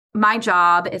my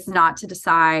job is not to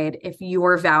decide if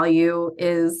your value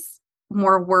is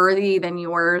more worthy than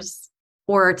yours,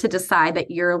 or to decide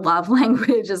that your love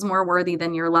language is more worthy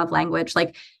than your love language.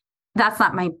 Like, that's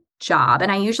not my job.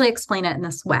 And I usually explain it in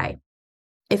this way.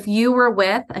 If you were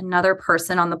with another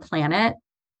person on the planet,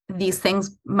 these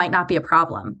things might not be a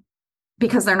problem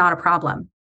because they're not a problem.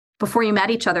 Before you met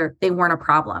each other, they weren't a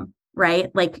problem, right?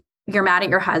 Like, you're mad at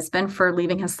your husband for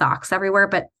leaving his socks everywhere,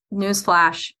 but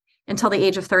newsflash, until the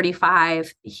age of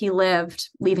 35, he lived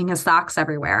leaving his socks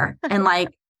everywhere. And like,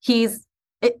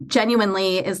 it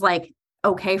genuinely is like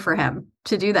okay for him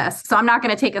to do this. So I'm not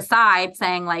going to take a side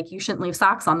saying like, you shouldn't leave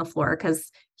socks on the floor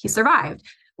because he survived.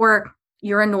 Or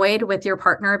you're annoyed with your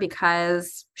partner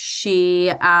because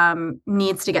she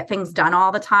needs to get things done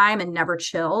all the time and never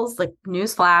chills. Like,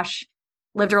 newsflash,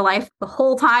 lived her life the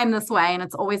whole time this way, and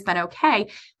it's always been okay.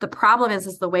 The problem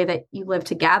is the way that you live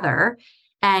together,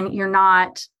 and you're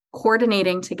not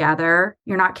coordinating together.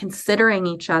 You're not considering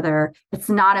each other. It's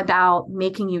not about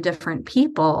making you different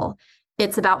people.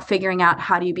 It's about figuring out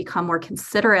how do you become more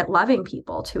considerate, loving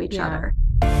people to each other.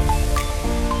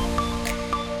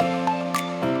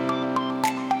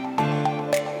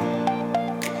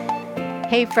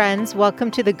 Hey friends, welcome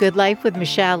to The Good Life with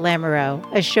Michelle Lamoureux,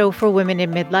 a show for women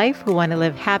in midlife who want to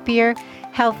live happier,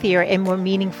 healthier, and more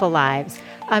meaningful lives.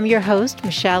 I'm your host,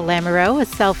 Michelle Lamoureux, a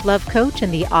self-love coach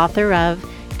and the author of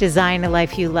Design a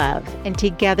Life You Love. And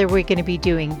together we're going to be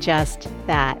doing just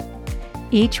that.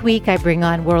 Each week I bring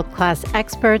on world-class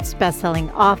experts, best-selling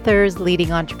authors,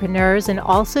 leading entrepreneurs, and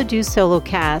also do solo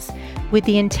casts with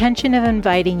the intention of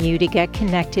inviting you to get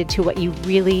connected to what you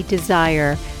really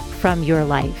desire from your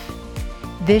life.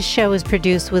 This show is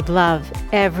produced with love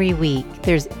every week.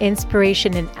 There's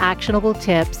inspiration and actionable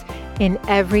tips in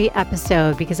every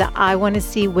episode because I want to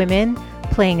see women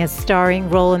playing a starring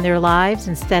role in their lives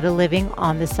instead of living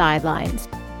on the sidelines.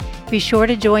 Be sure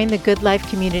to join the Good Life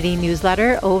community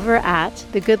newsletter over at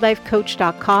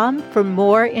thegoodlifecoach.com for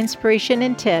more inspiration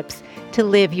and tips to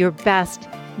live your best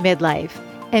midlife.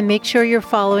 And make sure you're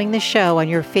following the show on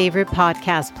your favorite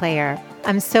podcast player.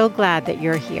 I'm so glad that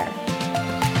you're here.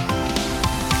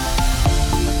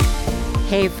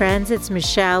 Hey friends, it's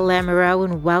Michelle Lamoureux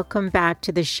and welcome back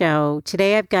to the show.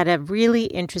 Today I've got a really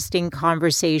interesting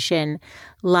conversation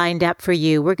lined up for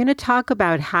you. We're going to talk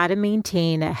about how to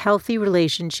maintain a healthy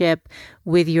relationship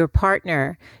with your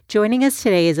partner. Joining us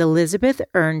today is Elizabeth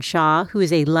Earnshaw, who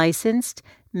is a licensed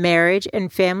marriage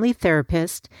and family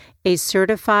therapist, a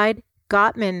certified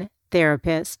Gottman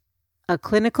therapist, a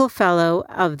clinical fellow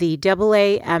of the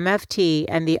AAMFT,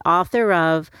 and the author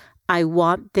of I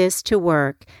Want This to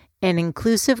Work, an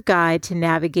inclusive guide to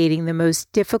navigating the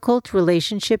most difficult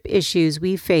relationship issues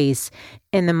we face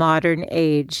in the modern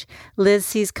age. Liz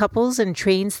sees couples and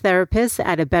trains therapists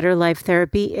at a Better Life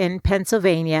Therapy in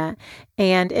Pennsylvania.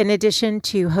 And in addition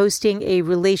to hosting a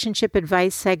relationship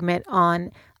advice segment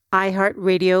on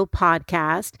iHeartRadio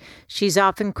podcast, she's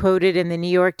often quoted in the New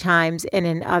York Times and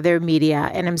in other media.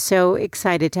 And I'm so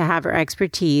excited to have her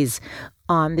expertise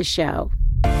on the show.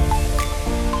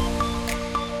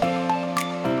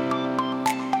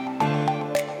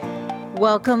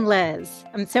 Welcome, Liz.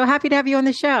 I'm so happy to have you on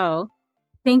the show.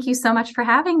 Thank you so much for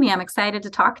having me. I'm excited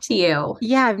to talk to you.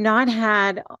 Yeah, I've not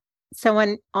had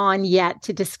someone on yet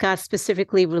to discuss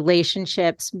specifically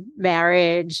relationships,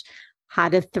 marriage, how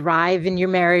to thrive in your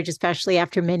marriage, especially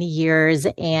after many years.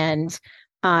 And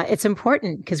it's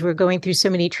important because we're going through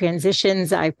so many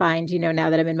transitions. I find,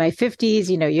 now that I'm in my 50s,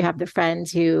 you have the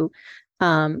friends who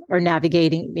are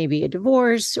navigating maybe a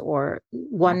divorce, or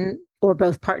one or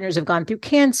both partners have gone through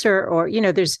cancer, or,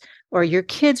 or your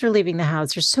kids are leaving the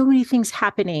house. There's so many things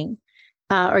happening,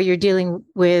 or you're dealing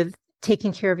with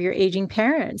taking care of your aging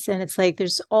parents. And it's like,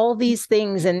 there's all these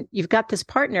things, and you've got this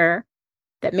partner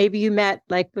that maybe you met,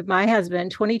 like with my husband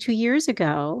 22 years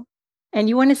ago, and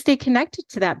you want to stay connected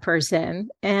to that person.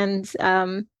 And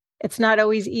it's not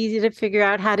always easy to figure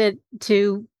out how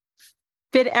to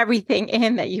fit everything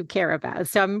in that you care about.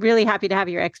 So I'm really happy to have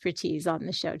your expertise on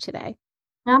the show today.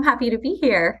 I'm happy to be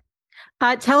here.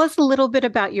 Tell us a little bit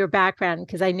about your background,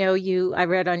 because I know I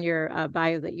read on your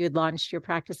bio that you had launched your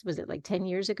practice. Was it like 10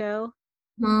 years ago?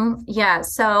 Yeah.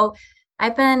 So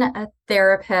I've been a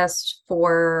therapist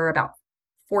for about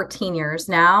 14 years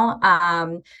now.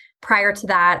 Prior to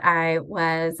that, I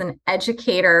was an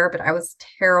educator, but I was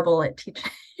terrible at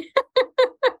teaching.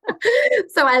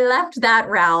 So I left that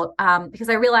route because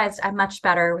I realized I'm much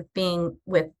better with being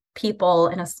with people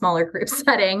in a smaller group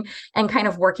setting and kind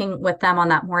of working with them on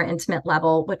that more intimate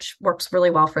level, which works really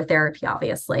well for therapy,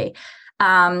 obviously.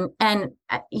 In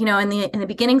the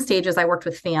beginning stages, I worked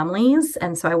with families.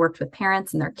 And so I worked with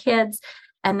parents and their kids.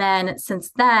 And then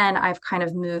since then, I've kind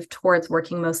of moved towards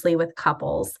working mostly with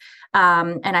couples.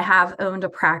 And I have owned a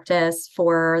practice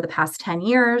for the past 10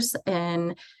 years.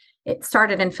 And it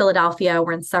started in Philadelphia.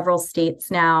 We're in several states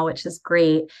now, which is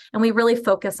great. And we really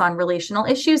focus on relational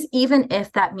issues, even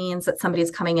if that means that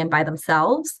somebody's coming in by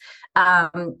themselves.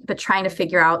 But trying to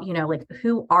figure out, like,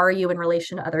 who are you in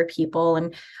relation to other people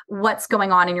and what's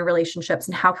going on in your relationships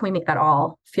and how can we make that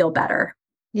all feel better?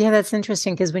 Yeah, that's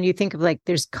interesting because when you think of like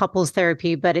there's couples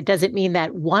therapy, but it doesn't mean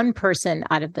that one person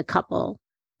out of the couple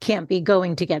can't be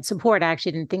going to get support. I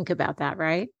actually didn't think about that,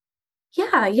 right?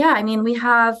 Yeah. I mean, we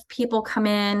have people come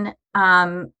in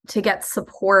to get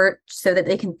support so that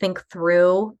they can think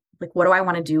through, like, what do I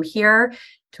want to do here?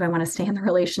 Do I want to stay in the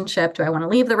relationship? Do I want to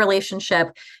leave the relationship?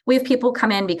 We have people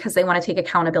come in because they want to take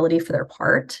accountability for their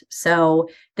part. So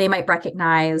they might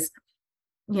recognize,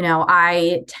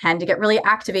 I tend to get really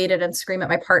activated and scream at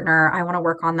my partner. I want to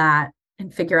work on that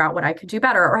and figure out what I could do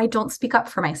better. Or I don't speak up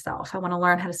for myself. I want to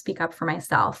learn how to speak up for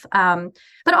myself.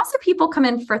 But also people come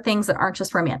in for things that aren't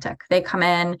just romantic. They come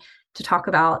in to talk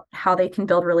about how they can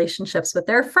build relationships with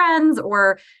their friends,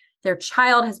 or their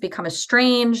child has become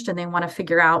estranged and they want to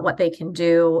figure out what they can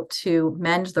do to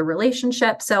mend the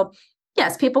relationship. So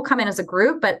yes, people come in as a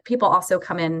group, but people also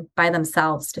come in by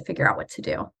themselves to figure out what to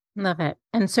do. Love it.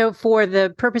 And so for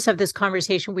the purpose of this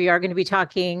conversation, we are going to be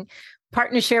talking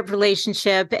partnership,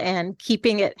 relationship, and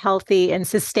keeping it healthy and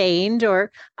sustained, or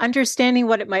understanding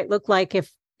what it might look like if,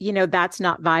 that's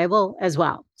not viable as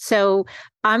well. So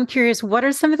I'm curious, what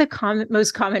are some of the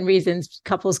most common reasons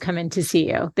couples come in to see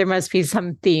you? There must be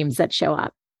some themes that show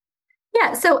up.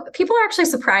 Yeah. So people are actually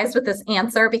surprised with this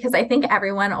answer because I think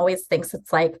everyone always thinks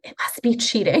it's like, it must be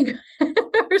cheating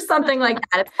or something like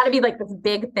that. It's got to be like this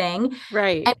big thing.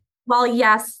 Right. And while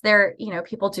yes,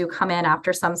 people do come in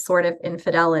after some sort of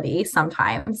infidelity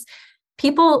sometimes.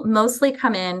 People mostly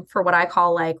come in for what I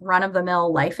call like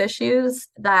run-of-the-mill life issues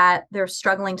that they're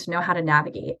struggling to know how to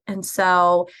navigate. And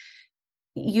so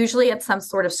usually it's some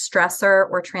sort of stressor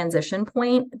or transition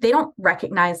point. They don't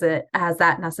recognize it as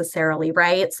that necessarily,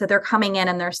 right? So they're coming in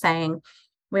and they're saying,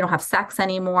 we don't have sex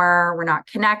anymore. We're not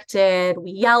connected.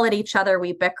 We yell at each other.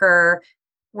 We bicker.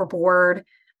 We're bored.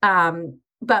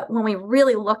 But when we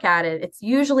really look at it, it's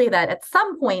usually that at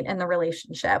some point in the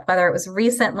relationship, whether it was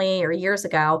recently or years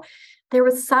ago, there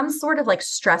was some sort of like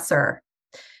stressor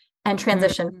and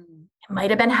transition. Mm-hmm. It might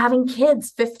have been having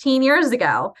kids 15 years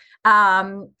ago.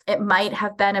 It might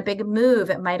have been a big move.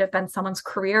 It might have been someone's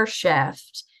career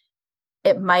shift.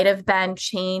 It might have been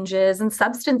changes in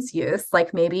substance use.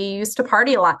 Like maybe you used to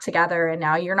party a lot together and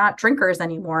now you're not drinkers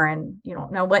anymore and you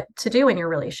don't know what to do in your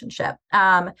relationship.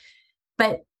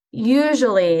 But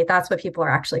usually that's what people are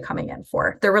actually coming in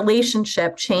for. Their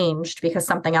relationship changed because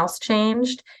something else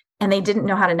changed and they didn't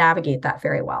know how to navigate that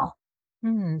very well.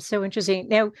 So interesting.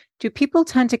 Now, do people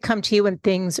tend to come to you when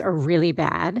things are really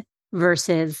bad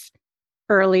versus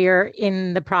earlier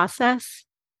in the process?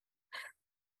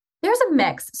 There's a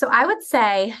mix. So I would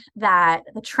say that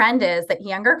the trend is that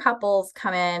younger couples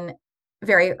come in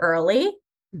very early.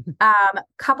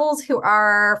 Couples who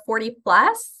are 40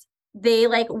 plus, they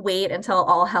like wait until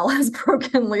all hell has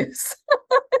broken loose.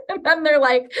 And then they're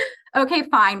like, okay,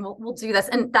 fine, we'll do this.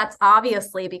 And that's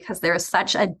obviously because there's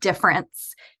such a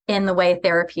difference in the way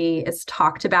therapy is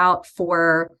talked about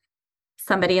for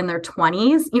somebody in their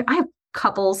 20s. I have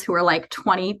couples who are like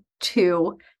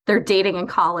 22, they're dating in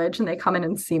college and they come in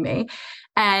and see me.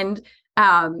 And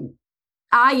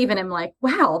I even am like,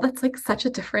 wow, that's like such a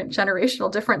different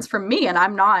generational difference from me. And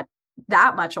I'm not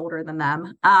that much older than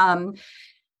them.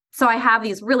 So I have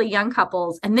these really young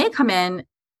couples and they come in.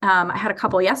 I had a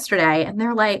couple yesterday and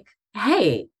they're like,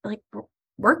 hey, like,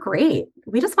 we're great.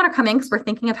 We just want to come in because we're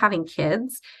thinking of having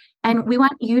kids. And we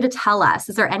want you to tell us,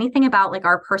 is there anything about like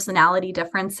our personality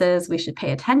differences we should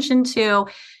pay attention to?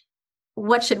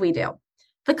 What should we do?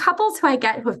 The couples who I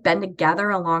get who have been together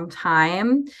a long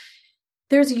time,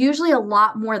 there's usually a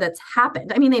lot more that's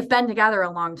happened. I mean, they've been together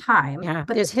a long time. Yeah,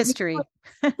 but there's history.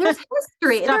 There's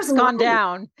history. Stuff's gone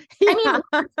down. Yeah.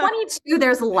 I mean, 22,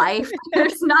 there's life.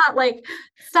 There's not like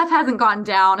stuff hasn't gone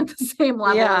down at the same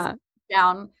level as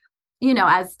down,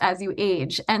 as you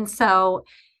age. And so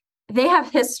they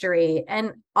have history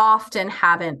and often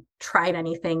haven't tried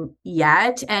anything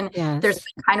yet. And there's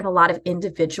been kind of a lot of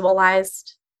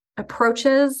individualized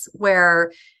approaches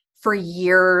where for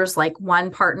years, like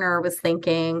one partner was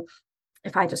thinking,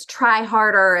 if I just try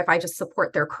harder, if I just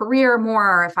support their career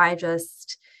more, if I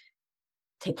just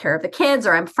take care of the kids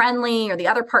or I'm friendly, or the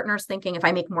other partner's thinking if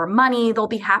I make more money, they'll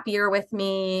be happier with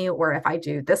me, or if I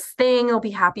do this thing, they'll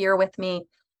be happier with me.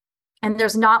 And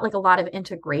there's not like a lot of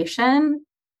integration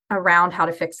around how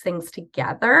to fix things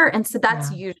together. And so Yeah.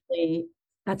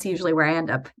 that's usually where I end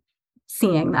up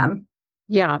seeing them.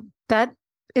 Yeah. That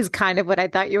is kind of what I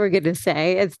thought you were going to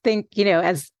say. Is think,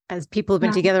 as people have been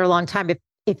Yeah. together a long time,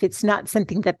 if it's not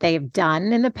something that they have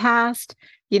done in the past,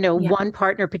 Yeah. one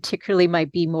partner particularly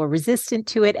might be more resistant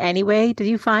to it anyway. Do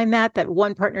you find that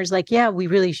one partner's like, yeah, we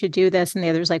really should do this, and the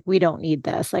other's like, we don't need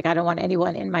this. Like, I don't want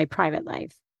anyone in my private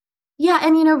life. Yeah.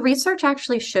 And, research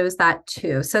actually shows that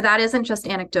too. So that isn't just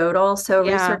anecdotal. So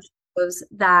Yeah. research shows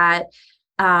that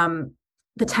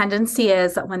the tendency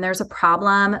is that when there's a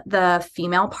problem, the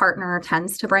female partner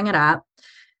tends to bring it up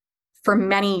for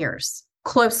many years,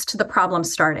 close to the problem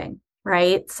starting,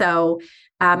 right? So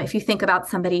if you think about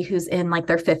somebody who's in like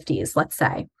their 50s, let's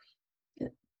say,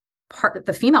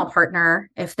 the female partner,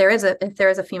 if there is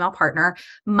a female partner,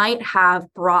 might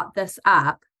have brought this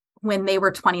up when they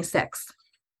were 26.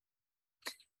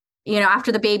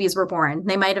 After the babies were born,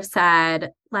 they might have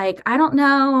said, like, I don't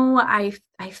know, I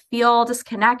feel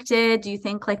disconnected. Do you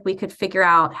think like we could figure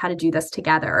out how to do this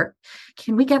together?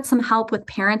 Can we get some help with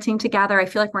parenting together? I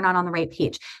feel like we're not on the right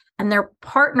page. And their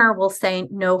partner will say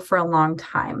no for a long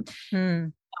time.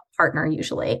 Partner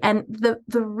usually. And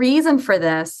the reason for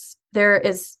this there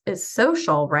is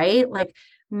social, right? Like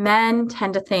men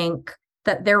tend to think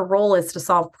that their role is to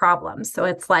solve problems. So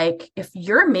it's like, if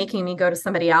you're making me go to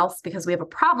somebody else because we have a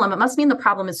problem, it must mean the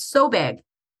problem is so big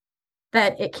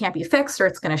that it can't be fixed, or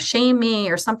it's going to shame me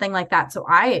or something like that. So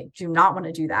I do not want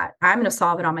to do that. I'm going to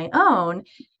solve it on my own.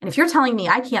 And if you're telling me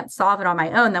I can't solve it on my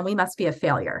own, then we must be a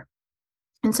failure.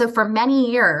 And so for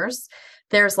many years,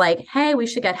 there's like, hey, we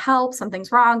should get help.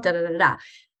 Something's wrong, da, da, da, da.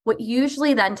 What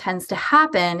usually then tends to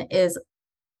happen is,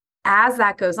 as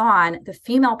that goes on, the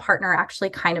female partner actually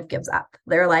kind of gives up.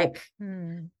 They're like,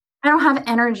 I don't have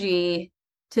energy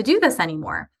to do this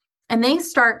anymore. And they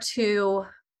start to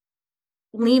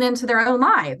lean into their own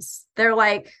lives. They're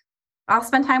like, I'll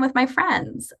spend time with my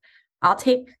friends. I'll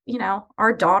take,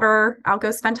 our daughter, I'll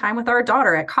go spend time with our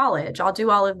daughter at college. I'll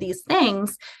do all of these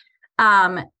things.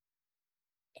 And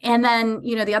then,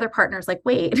 the other partner's like,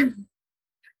 wait,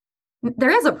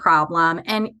 there is a problem.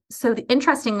 And so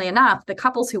interestingly enough, the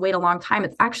couples who wait a long time,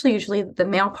 it's actually usually the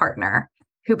male partner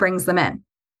who brings them in.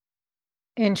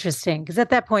 Interesting. Because at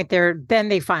that point,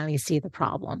 they finally see the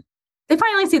problem. They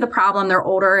finally see the problem. They're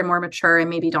older and more mature and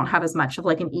maybe don't have as much of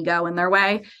like an ego in their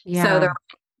way. Yeah. So they're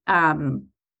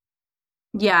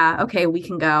yeah, okay, we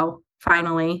can go.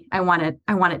 Finally, I want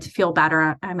it to feel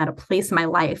better. I'm at a place in my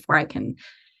life where I can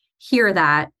hear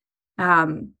that.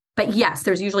 But yes,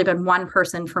 there's usually been one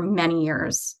person for many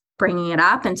years bringing it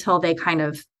up until they kind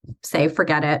of say,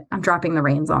 forget it. I'm dropping the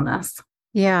reins on this.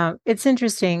 Yeah, it's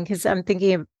interesting because I'm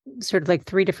thinking of sort of like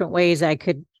three different ways I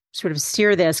could sort of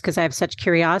steer this, because I have such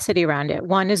curiosity around it.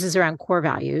 One is around core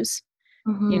values.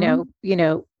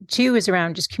 Two is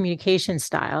around just communication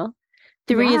style.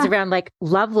 Three is around like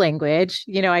love language.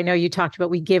 I know you talked about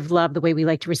we give love the way we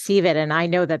like to receive it. And I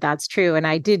know that that's true. And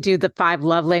I did do the 5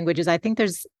 love languages. I think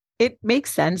it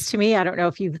makes sense to me. I don't know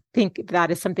if you think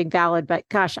that is something valid, but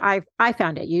gosh, I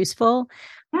found it useful.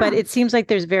 Yeah. But it seems like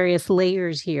there's various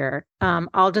layers here.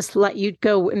 I'll just let you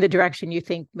go in the direction you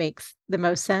think makes the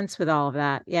most sense with all of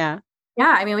that. Yeah.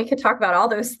 Yeah. I mean, we could talk about all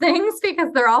those things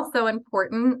because they're all so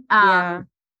important.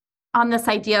 On this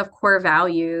idea of core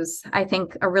values, I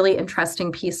think a really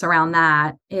interesting piece around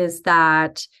that is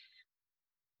that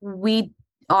we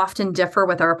often differ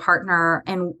with our partner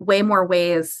in way more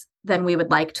ways than we would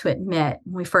like to admit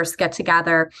when we first get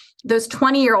together. Those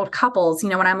 20-year-old couples,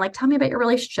 when I'm like, tell me about your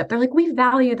relationship, they're like, we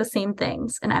value the same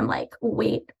things. And I'm like,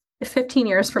 wait, 15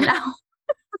 years from now.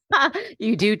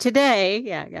 You do today.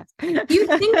 Yeah. You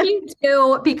think you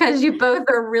do because you both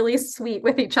are really sweet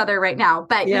with each other right now,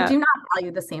 but you do not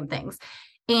value the same things.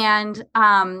 And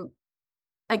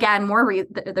again,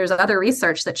 there's other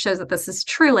research that shows that this is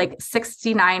true. Like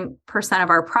 69% of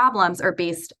our problems are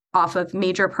based off of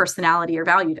major personality or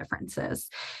value differences,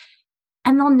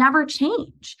 and they'll never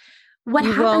change.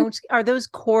 Are those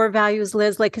core values,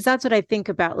 Liz? Like, because that's what I think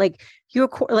about. Like your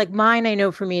core, like mine, I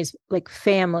know for me is like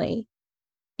family,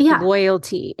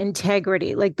 loyalty,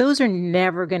 integrity. Like those are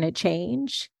never going to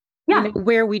change. Yeah.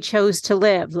 Where we chose to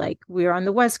live, like we're on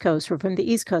the West Coast, we're from the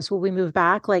East Coast. Will we move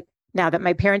back? Like now that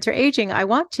my parents are aging, I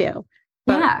want to.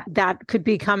 But that could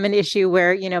become an issue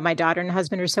where, my daughter and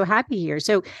husband are so happy here.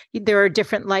 So there are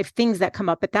different life things that come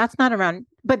up, but that's not around.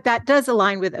 But that does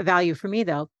align with a value for me,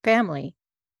 though, family.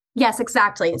 Yes,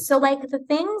 exactly. So like the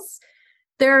things,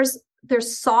 there's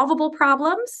solvable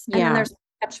problems and then there's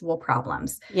perpetual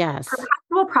problems. Yes.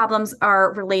 Perpetual problems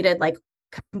are related, like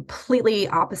completely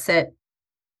opposite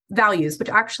values, which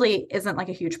actually isn't like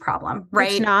a huge problem,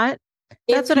 right? It's not.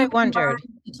 That's if what I you can learn wondered.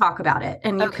 to talk about it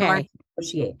and you can learn Okay. to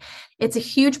negotiate. It's a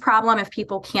huge problem if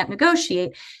people can't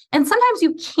negotiate. And sometimes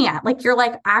you can't. Like you're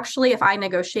like, actually, if I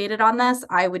negotiated on this,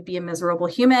 I would be a miserable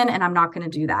human and I'm not going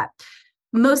to do that.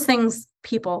 Most things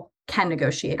people can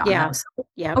negotiate on Yeah. those.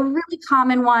 Yeah. A really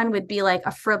common one would be like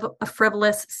a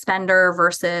frivolous spender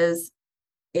versus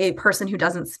a person who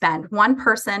doesn't spend. One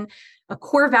person, a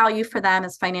core value for them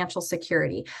is financial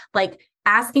security. Like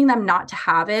asking them not to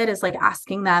have it is like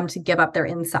asking them to give up their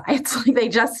insides. Like they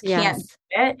just can't Yes. do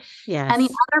it. And the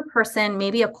Yes. other person,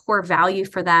 maybe a core value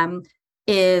for them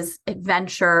is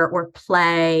adventure or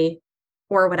play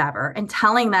or whatever. And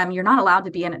telling them you're not allowed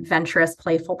to be an adventurous,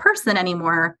 playful person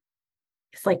anymore.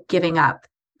 It's like giving up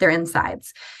their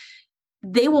insides.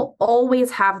 They will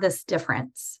always have this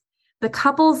difference. The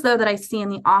couples, though, that I see in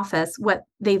the office, what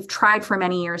they've tried for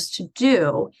many years to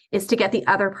do is to get the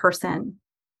other person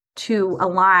to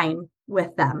align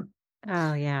with them.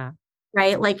 Oh, yeah.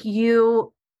 Right? Like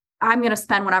I'm going to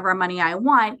spend whatever money I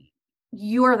want.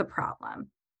 You're the problem.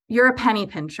 You're a penny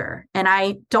pincher. And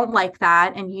I don't like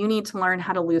that. And you need to learn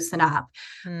how to loosen up.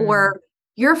 Or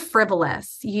you're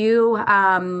frivolous. You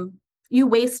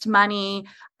waste money.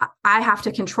 I have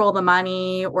to control the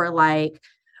money, or like,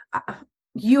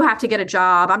 you have to get a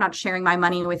job. I'm not sharing my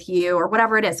money with you, or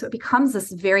whatever it is. So it becomes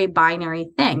this very binary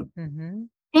thing. Mm-hmm.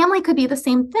 Family could be the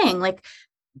same thing. Like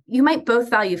you might both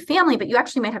value family, but you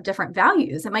actually might have different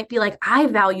values. It might be like, I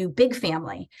value big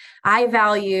family. I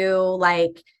value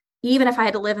like, even if I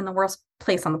had to live in the worst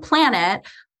place on the planet,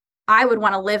 I would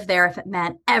want to live there if it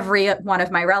meant every one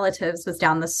of my relatives was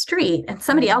down the street. And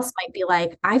somebody else might be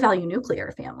like, I value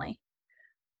nuclear family.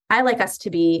 I like us to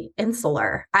be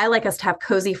insular. I like us to have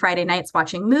cozy Friday nights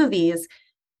watching movies.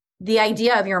 The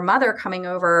idea of your mother coming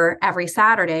over every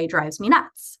Saturday drives me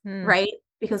nuts, right?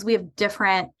 Because we have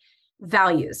different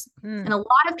values. And a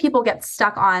lot of people get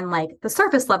stuck on like the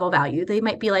surface level value. They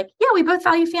might be like, yeah, we both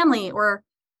value family, or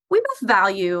we both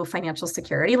value financial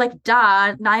security. Like,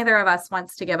 duh, neither of us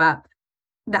wants to give up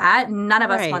that. None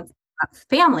of us wants to give up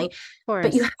family.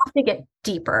 But you have to get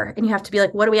deeper and you have to be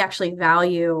like, what do we actually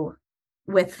value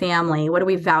with family? What do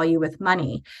we value with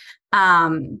money?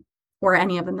 Or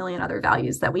any of a million other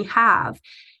values that we have.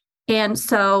 And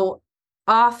so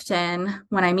often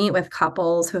when I meet with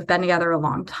couples who have been together a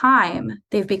long time,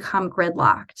 they've become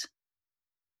gridlocked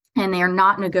and they are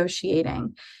not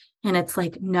negotiating. And it's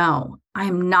like, no,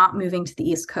 I'm not moving to the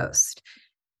East Coast,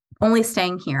 only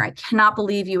staying here. I cannot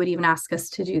believe you would even ask us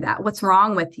to do that. What's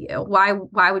wrong with you?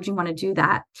 Why would you want to do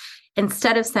that?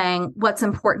 Instead of saying, what's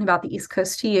important about the East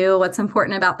Coast to you? What's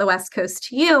important about the West Coast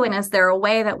to you? And is there a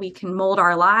way that we can mold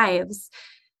our lives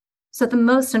so the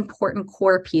most important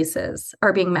core pieces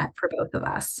are being met for both of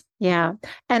us? Yeah.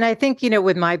 And I think,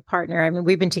 with my partner, I mean,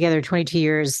 we've been together 22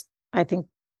 years. I think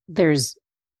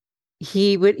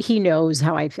he knows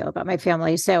how I feel about my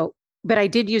family. So, but I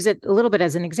did use it a little bit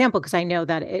as an example because I know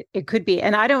that it could be,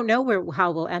 and I don't know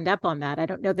how we'll end up on that. I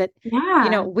don't know that,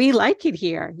 we like it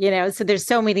here, so there's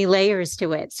so many layers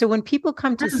to it. So when people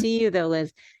come to see you though,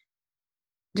 Liz,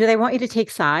 do they want you to take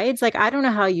sides? Like, I don't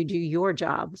know how you do your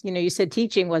job. You said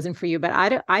teaching wasn't for you, but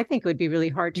I think it would be really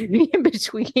hard to be in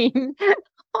between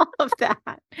all of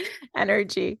that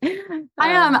energy.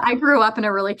 I grew up in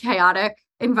a really chaotic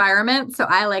environment, so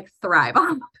I like thrive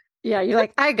on it. Yeah, you're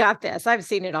like, I got this. I've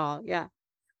seen it all. Yeah.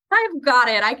 I've got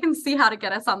it. I can see how to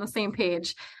get us on the same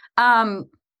page. I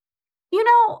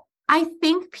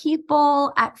think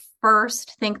people at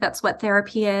first think that's what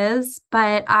therapy is,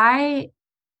 but I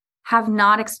have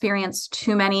not experienced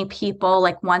too many people,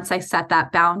 like once I set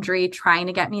that boundary, trying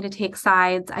to get me to take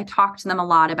sides. I talk to them a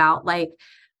lot about like,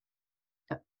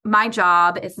 my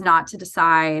job is not to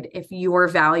decide if your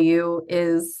value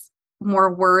is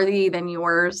more worthy than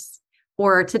yours,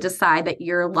 or to decide that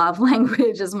your love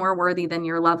language is more worthy than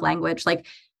your love language. Like,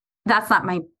 that's not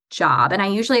my job. And I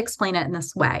usually explain it in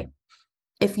this way.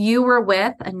 If you were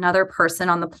with another person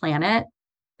on the planet,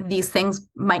 these things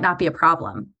might not be a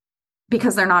problem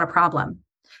because they're not a problem.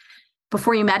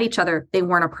 Before you met each other, they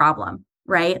weren't a problem,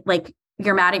 right? Like,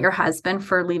 you're mad at your husband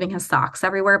for leaving his socks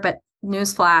everywhere, but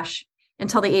newsflash,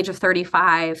 until the age of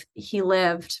 35, he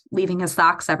lived leaving his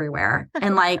socks everywhere.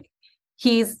 And like,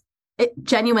 it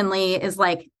genuinely is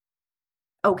like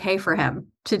okay for him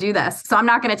to do this. So I'm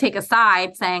not going to take a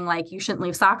side saying like, you shouldn't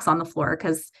leave socks on the floor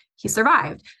because he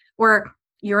survived. Or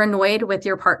you're annoyed with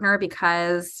your partner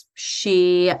because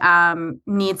she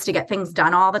needs to get things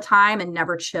done all the time and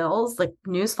never chills. Like,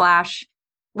 newsflash,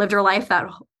 lived her life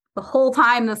the whole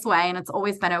time this way, and it's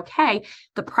always been okay.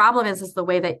 The problem is the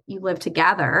way that you live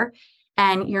together,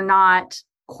 and you're not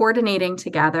coordinating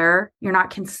together. You're not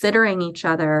considering each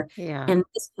other in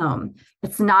this home.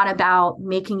 It's not about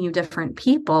making you different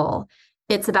people.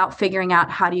 It's about figuring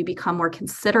out how do you become more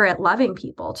considerate, loving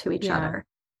people to each other.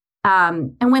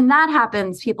 And when that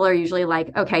happens, people are usually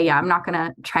like, okay, yeah, I'm not going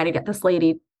to try to get this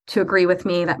lady to agree with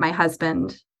me that my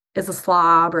husband is a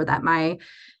slob or that my,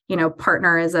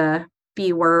 partner is a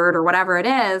B word or whatever it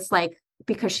is, like,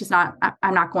 because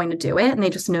I'm not going to do it. And they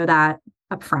just know that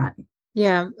up front.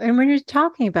 Yeah. And when you're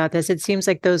talking about this, it seems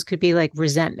like those could be like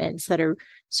resentments that are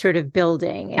sort of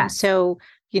building. And so,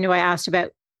 I asked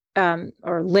about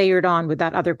or layered on with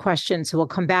that other question. So we'll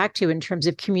come back to in terms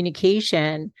of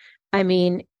communication. I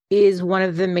mean, is one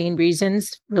of the main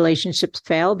reasons relationships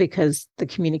fail because the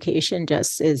communication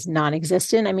just is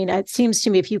non-existent. I mean, it seems to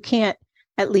me if you can't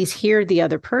at least hear the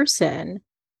other person,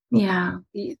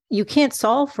 you can't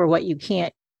solve for what you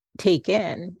can't take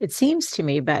in, it seems to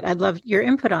me, but I'd love your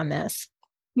input on this.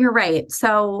 You're right.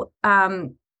 So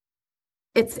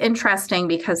it's interesting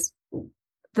because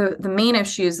the main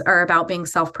issues are about being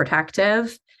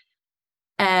self-protective.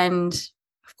 And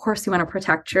of course you want to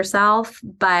protect yourself,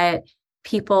 but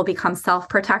people become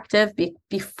self-protective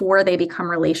before they become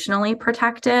relationally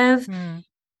protective.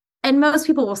 And most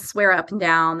people will swear up and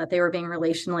down that they were being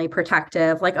relationally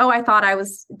protective. Like, oh, I thought I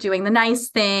was doing the nice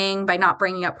thing by not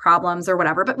bringing up problems or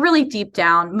whatever. But really deep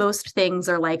down, most things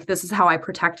are like, this is how I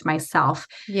protect myself.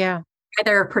 Yeah.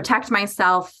 Either protect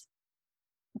myself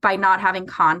by not having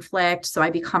conflict. So I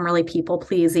become really people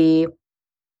pleasy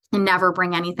and never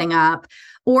bring anything up.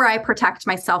 Or I protect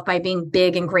myself by being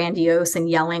big and grandiose and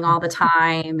yelling all the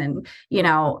time and,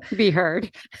 to be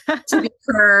heard. to be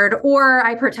heard. Or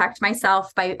I protect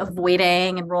myself by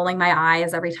avoiding and rolling my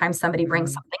eyes every time somebody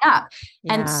brings something up.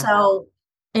 Yeah. And so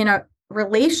in a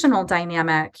relational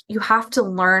dynamic, you have to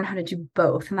learn how to do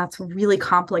both. And that's really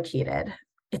complicated.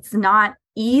 It's not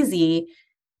easy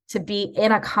to be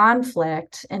in a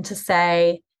conflict and to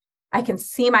say, I can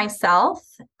see myself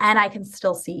and I can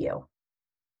still see you.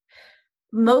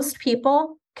 Most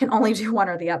people can only do one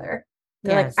or the other.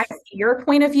 They're like, I see your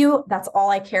point of view. That's all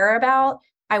I care about.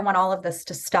 I want all of this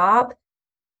to stop.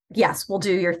 Yes, we'll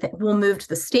do your thing. We'll move to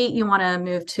the state you want to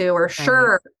move to, or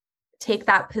sure, take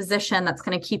that position that's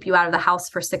going to keep you out of the house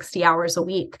for 60 hours a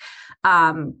week.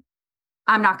 I don't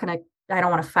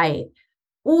want to fight.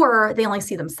 Or they only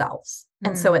see themselves.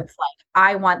 And so it's like,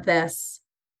 I want this.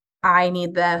 I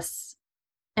need this.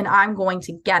 And I'm going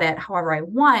to get it however I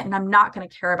want. And I'm not going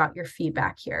to care about your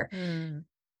feedback here.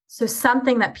 So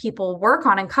something that people work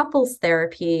on in couples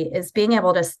therapy is being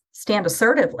able to stand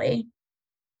assertively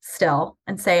still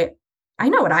and say, I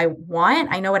know what I want.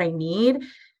 I know what I need.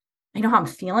 I know how I'm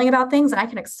feeling about things. And I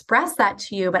can express that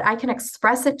to you, but I can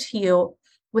express it to you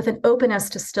with an openness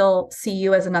to still see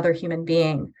you as another human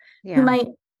being who might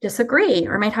disagree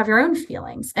or might have your own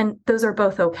feelings. And those are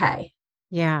both okay.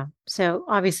 Yeah. So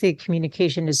obviously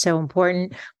communication is so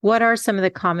important. What are some of the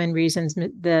common reasons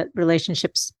that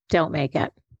relationships don't make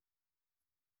it?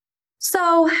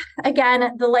 So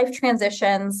again, the life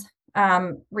transitions,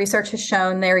 research has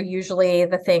shown they're usually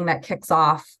the thing that kicks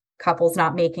off couples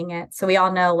not making it. So we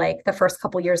all know like the first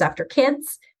couple years after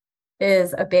kids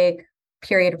is a big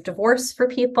period of divorce for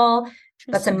people.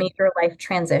 That's a major life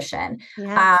transition.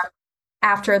 Yes.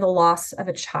 After the loss of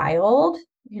a child,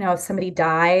 if somebody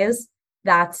dies,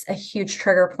 that's a huge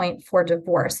trigger point for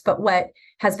divorce. But what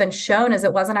has been shown is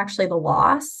it wasn't actually the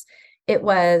loss. It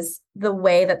was the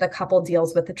way that the couple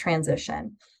deals with the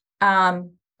transition.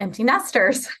 Empty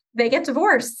nesters, they get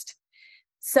divorced.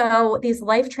 So these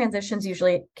life transitions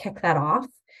usually kick that off.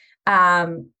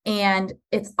 And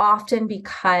it's often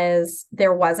because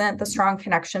there wasn't the strong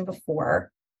connection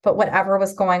before, but whatever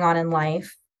was going on in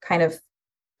life kind of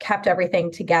kept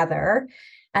everything together.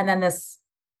 And then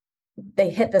they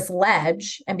hit this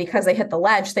ledge, and because they hit the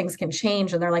ledge, things can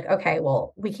change. And they're like, okay,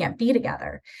 well, we can't be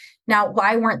together. Now,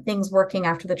 why weren't things working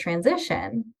after the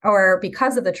transition or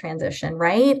because of the transition,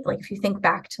 right? Like if you think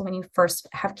back to when you first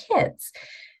have kids,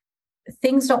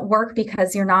 things don't work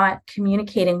because you're not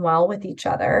communicating well with each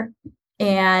other.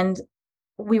 And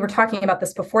we were talking about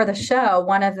this before the show.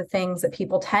 One of the things that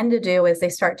people tend to do is they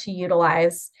start to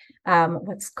utilize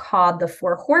what's called the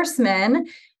 4 horsemen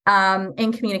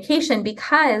in communication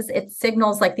because it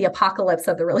signals like the apocalypse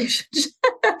of the relationship.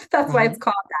 That's why it's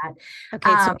called that.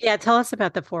 Okay. So tell us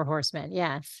about the 4 horsemen.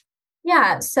 Yes.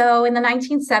 Yeah. So in the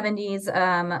 1970s,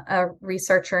 a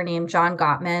researcher named John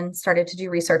Gottman started to do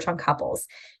research on couples.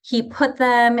 He put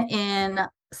them in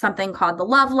something called the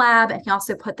Love Lab, and he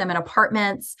also put them in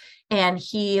apartments, and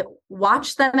he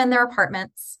watched them in their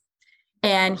apartments,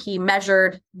 and he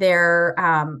measured their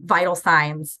vital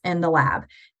signs in the lab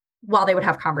while they would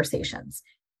have conversations.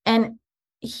 And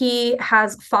he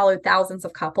has followed thousands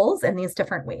of couples in these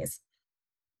different ways.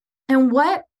 And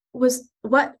what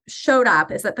showed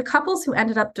up is that the couples who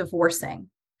ended up divorcing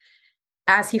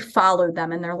as he followed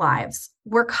them in their lives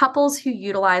were couples who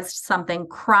utilized something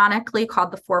chronically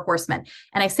called the Four Horsemen.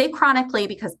 And I say chronically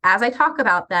because as I talk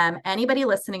about them, anybody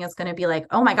listening is going to be like,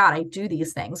 oh my God, I do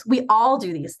these things. We all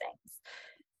do these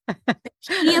things.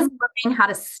 He is learning how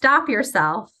to stop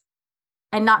yourself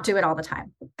and not do it all the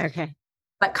time. Okay.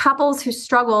 But couples who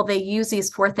struggle, they use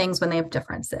these four things when they have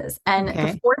differences. And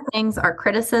the four things are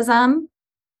criticism,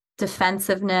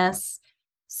 defensiveness,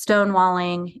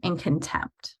 stonewalling, and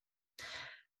contempt.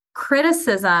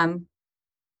 Criticism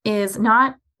is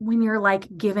not when you're like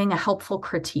giving a helpful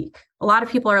critique. A lot of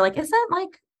people are like, isn't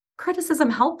like criticism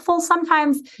helpful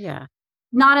sometimes? Yeah.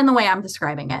 Not in the way I'm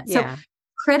describing it. Yeah. So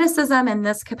criticism in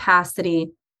this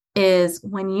capacity is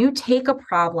when you take a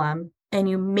problem and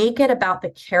you make it about the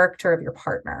character of your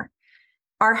partner.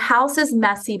 Our house is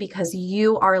messy because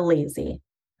you are lazy.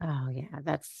 Oh, yeah.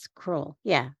 That's cruel.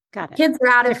 Yeah. Got it. Kids are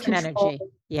out of Different control. energy.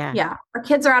 Yeah. Yeah. Our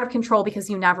kids are out of control because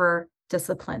you never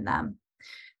discipline them.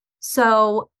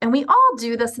 So, and we all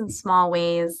do this in small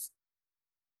ways.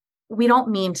 We don't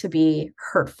mean to be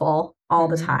hurtful all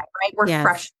the time, right? We're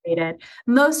frustrated.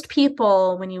 Most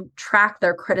people, when you track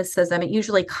their criticism, it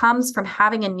usually comes from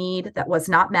having a need that was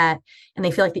not met. And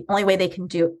they feel like the only way they can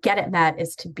get it met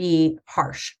is to be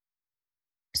harsh.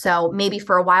 So maybe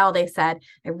for a while they said,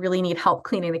 I really need help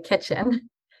cleaning the kitchen.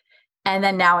 And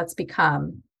then now it's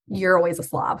become, you're always a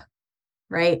slob,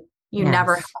 right? You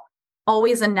never help.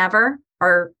 Always and never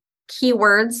are key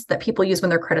words that people use when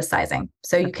they're criticizing.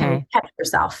 So you can catch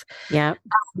yourself. Yeah.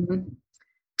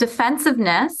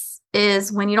 Defensiveness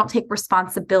is when you don't take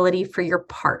responsibility for your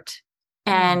part.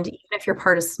 And even if your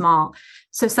part is small.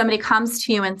 So somebody comes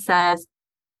to you and says,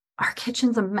 our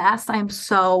kitchen's a mess. I'm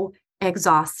so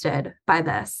exhausted by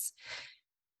this.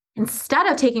 Instead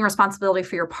of taking responsibility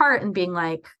for your part and being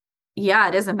like, yeah,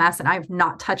 it is a mess and I've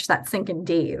not touched that sink in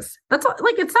days. That's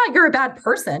like, it's not you're a bad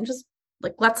person. Just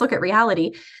like, let's look at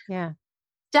reality. Yeah.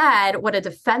 Instead, what a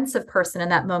defensive person in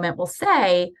that moment will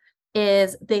say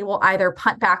is they will either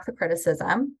punt back the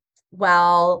criticism,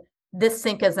 well, this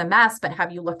sink is a mess, but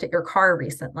have you looked at your car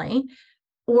recently?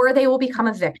 Or they will become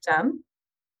a victim.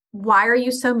 Why are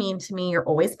you so mean to me? You're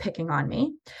always picking on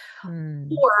me.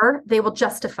 Or they will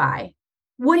justify.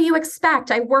 What do you expect?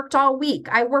 I worked all week.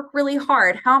 I work really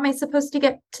hard. How am I supposed to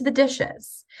get to the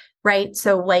dishes? Right.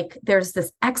 So like there's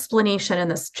this explanation and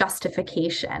this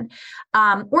justification,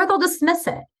 or they'll dismiss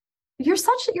it.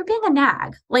 You're being a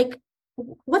nag. Like,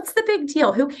 what's the big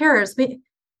deal? Who cares? We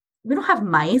don't have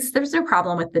mice. There's no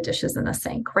problem with the dishes in the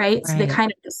sink. Right. So they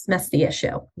kind of dismiss the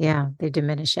issue. Yeah. They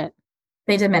diminish it.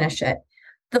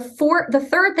 The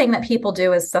third thing that people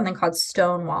do is something called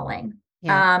stonewalling.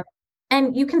 Yeah.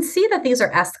 And you can see that these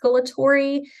are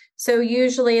escalatory. So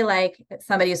usually like if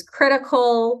somebody's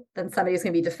critical, then somebody's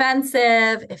going to be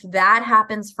defensive. If that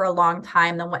happens for a long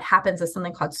time, then what happens is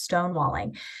something called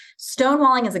stonewalling.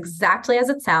 Stonewalling is exactly as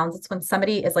it sounds. It's when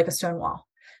somebody is like a stonewall.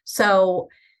 So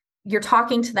you're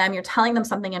talking to them, you're telling them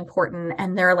something important,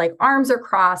 and their like arms are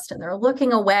crossed and they're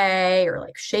looking away or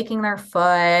like shaking their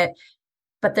foot,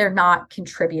 but they're not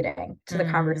contributing to the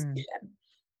conversation.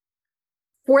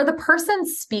 For the person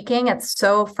speaking, it's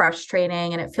so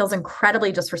frustrating and it feels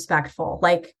incredibly disrespectful.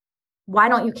 Like, why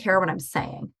don't you care what I'm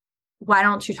saying? Why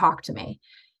don't you talk to me?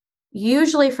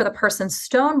 Usually for the person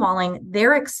stonewalling,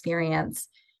 their experience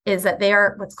is that they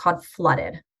are what's called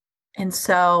flooded. And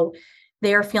so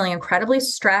they are feeling incredibly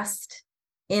stressed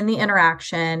in the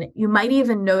interaction. You might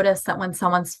even notice that when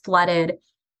someone's flooded,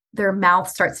 their mouth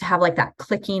starts to have like that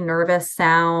clicky, nervous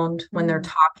sound when they're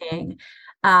talking.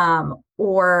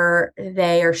 Or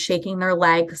they are shaking their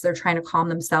legs. They're trying to calm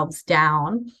themselves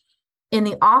down. In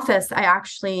the office, I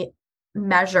actually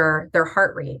measure their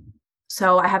heart rate.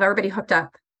 So I have everybody hooked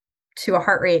up to a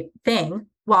heart rate thing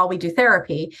while we do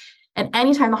therapy. And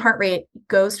anytime the heart rate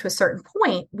goes to a certain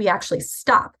point, we actually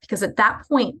stop, because at that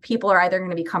point, people are either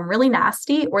going to become really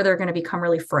nasty or they're going to become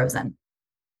really frozen.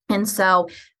 And so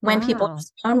when people are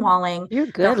stonewalling, you're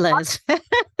good, Liz.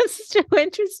 This is so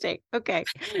interesting. Okay.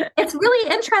 It's really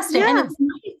interesting. And it's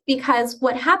nice because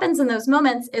what happens in those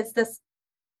moments is this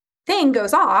thing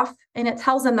goes off and it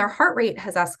tells them their heart rate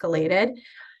has escalated,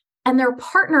 and their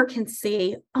partner can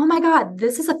see, oh my God,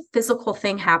 this is a physical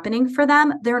thing happening for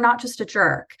them. They're not just a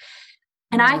jerk.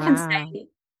 And I can say,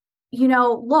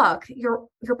 look,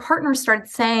 your partner started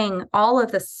saying all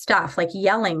of this stuff, like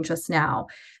yelling just now,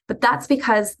 but that's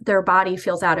because their body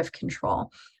feels out of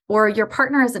control. Or your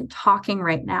partner isn't talking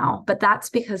right now, but that's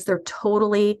because they're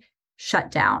totally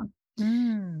shut down.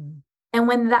 And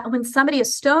when somebody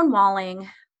is stonewalling,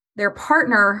 their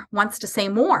partner wants to say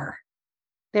more.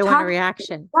 They want a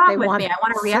reaction. They want me. I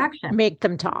want a reaction. Make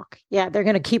them talk. Yeah. They're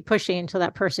going to keep pushing until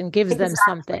that person gives them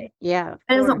something. Yeah.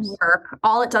 It doesn't work.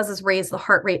 All it does is raise the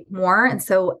heart rate more. And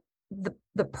so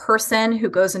the person who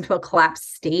goes into a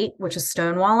collapsed state, which is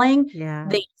stonewalling,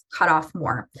 they cut off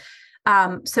more.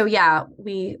 So yeah,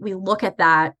 we look at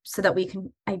that so that we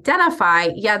can identify,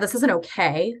 this isn't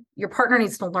okay. Your partner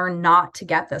needs to learn not to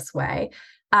get this way.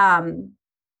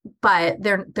 But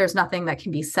there's nothing that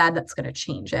can be said that's going to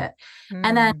change it.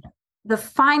 And then the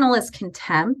final is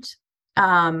contempt,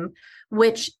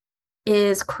 which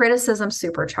is criticism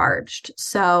supercharged.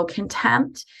 So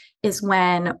contempt is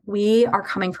when we are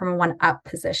coming from a one-up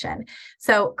position.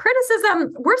 So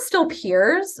criticism, we're still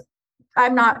peers.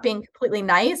 I'm not being completely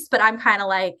nice, but I'm kind of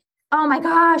like, oh my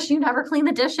gosh, you never clean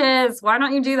the dishes. Why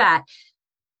don't you do that?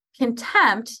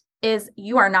 Contempt is,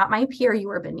 you are not my peer. You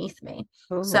are beneath me.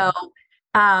 Ooh. So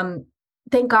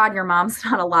thank God your mom's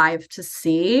not alive to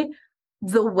see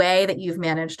the way that you've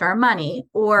managed our money,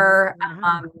 or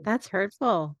that's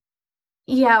hurtful.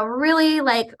 Yeah, really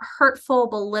like hurtful,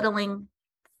 belittling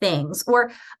things.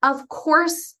 Or of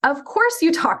course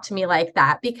you talk to me like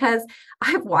that because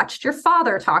I've watched your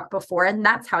father talk before and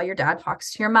that's how your dad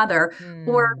talks to your mother.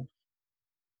 Or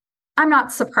I'm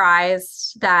not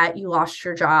surprised that you lost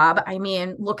your job. I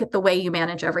mean, look at the way you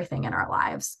manage everything in our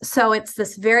lives. So it's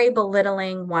this very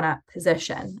belittling one-up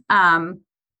position.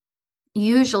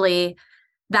 Usually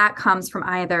that comes from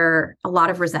either a lot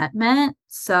of resentment.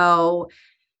 So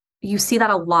you see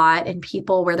that a lot in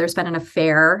people where there's been an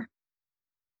affair.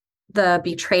 The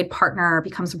betrayed partner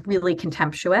becomes really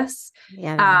contemptuous.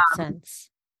 Yeah, that makes sense.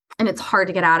 And it's hard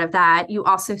to get out of that. You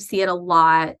also see it a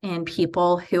lot in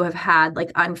people who have had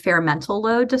like unfair mental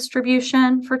load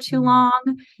distribution for too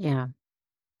long. Yeah.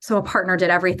 So a partner did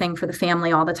everything for the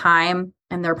family all the time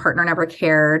and their partner never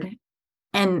cared.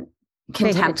 And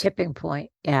contempt. They hit a tipping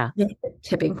point. Yeah.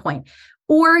 Tipping point.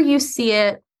 Or you see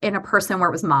it in a person where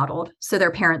it was modeled. So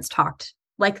their parents talked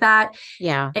like that.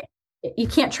 Yeah. You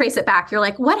can't trace it back. You're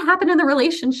like, what happened in the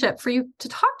relationship for you to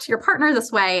talk to your partner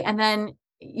this way? And then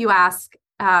you ask,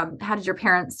 how did your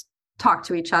parents talk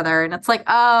to each other? And it's like,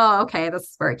 oh, okay, this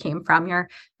is where it came from.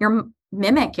 You're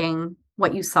mimicking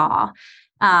what you saw.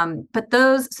 But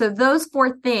those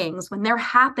four things, when they're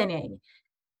happening,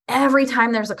 every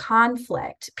time there's a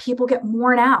conflict, people get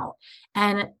worn out.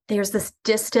 And there's this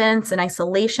distance and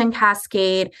isolation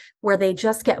cascade where they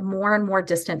just get more and more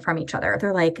distant from each other.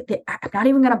 They're like, I'm not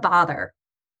even going to bother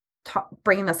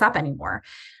bringing this up anymore.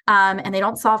 And they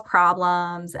don't solve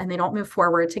problems and they don't move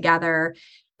forward together.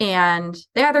 And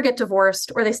they either get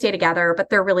divorced or they stay together, but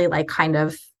they're really like kind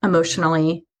of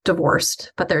emotionally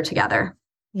divorced, but they're together.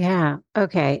 Yeah.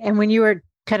 Okay. And when you were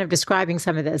kind of describing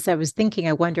some of this, I was thinking,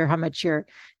 I wonder how much your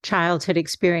childhood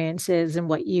experiences and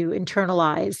what you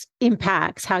internalize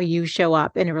impacts how you show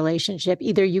up in a relationship.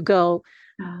 Either you go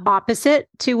opposite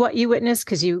to what you witnessed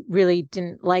because you really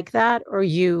didn't like that, or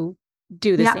you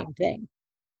do the same thing.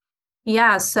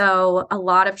 Yeah. So a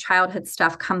lot of childhood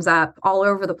stuff comes up all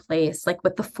over the place. Like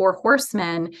with the 4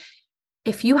 horsemen,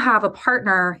 if you have a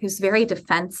partner who's very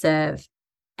defensive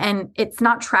and it's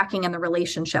not tracking in the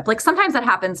relationship, like sometimes that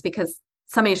happens because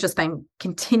somebody's just been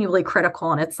continually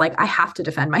critical and it's like, I have to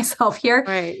defend myself here.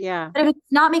 Right. Yeah. But if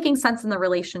it's not making sense in the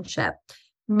relationship,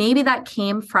 maybe that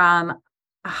came from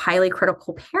a highly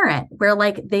critical parent where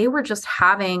like they were just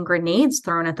having grenades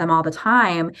thrown at them all the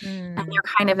time. And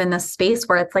they're kind of in this space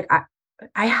where it's like,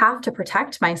 I have to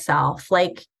protect myself.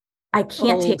 Like I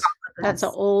can't take on this. That's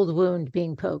an old wound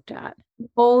being poked at.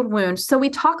 Old wound. So we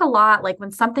talk a lot, like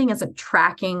when something isn't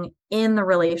tracking in the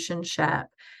relationship,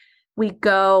 we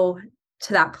go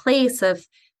to that place of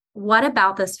what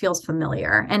about this feels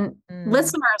familiar? And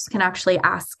listeners can actually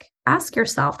ask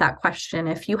yourself that question.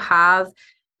 If you have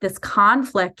this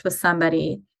conflict with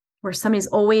somebody where somebody's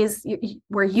always,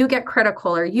 where you get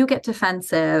critical or you get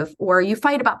defensive or you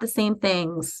fight about the same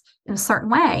things in a certain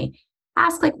way,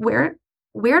 ask like, where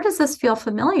does this feel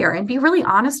familiar? And be really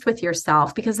honest with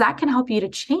yourself, because that can help you to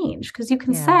change. Because you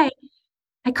can say,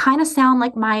 I kind of sound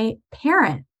like my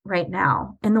parent right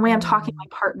now in the way I'm talking to my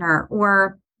partner,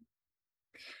 or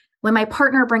when my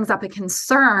partner brings up a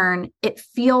concern, it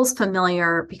feels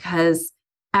familiar because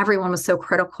everyone was so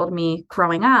critical to me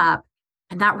growing up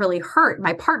and that really hurt.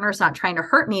 My partner's not trying to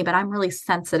hurt me, but I'm really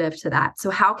sensitive to that. So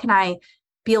how can I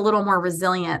be a little more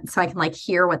resilient so I can like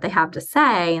hear what they have to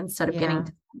say instead of getting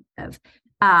defensive?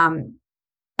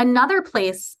 Another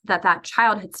place that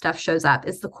childhood stuff shows up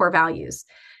is the core values.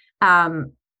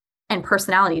 And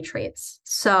personality traits.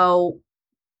 So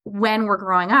when we're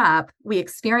growing up, we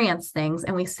experience things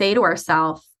and we say to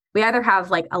ourselves, We either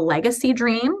have like a legacy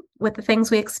dream with the things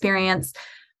we experience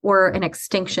or an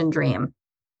extinction dream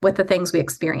with the things we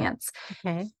experience.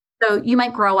 Okay. So you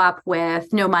might grow up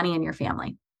with no money in your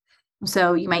family.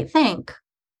 So you might think,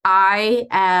 I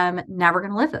am never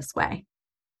going to live this way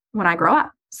when I grow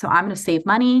up. So I'm going to save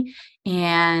money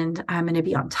and I'm going to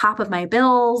be on top of my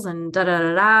bills and da da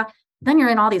da da. Then you're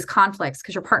in all these conflicts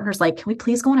because your partner's like, can we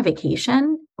please go on a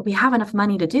vacation? We have enough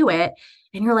money to do it.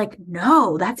 And you're like,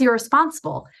 no, that's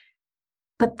irresponsible.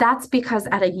 But that's because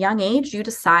at a young age, you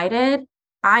decided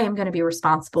I am going to be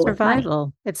responsible with money.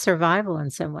 Survival. It's survival in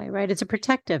some way, right? It's a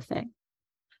protective thing.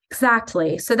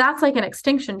 Exactly. So that's like an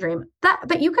extinction dream.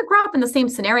 But you could grow up in the same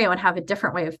scenario and have a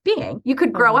different way of being. You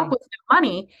could grow up with no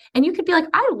money and you could be like,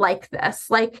 I like this.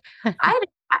 Like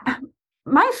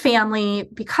my family,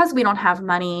 because we don't have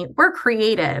money, we're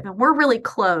creative and we're really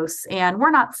close and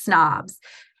we're not snobs.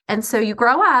 And so you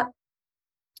grow up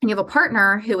and you have a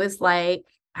partner who is like,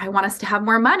 I want us to have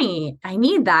more money. I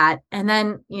need that. And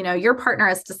then, your partner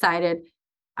has decided,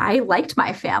 I liked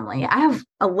my family. I have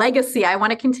a legacy I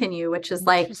want to continue, which is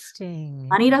like,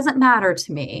 money doesn't matter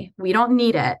to me. We don't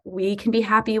need it. We can be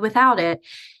happy without it.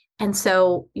 And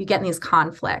so you get in these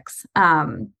conflicts.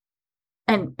 And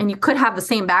you could have the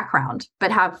same background,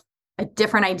 but have a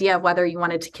different idea of whether you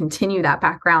wanted to continue that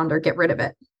background or get rid of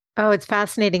it. Oh, it's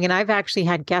fascinating. And I've actually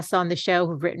had guests on the show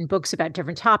who've written books about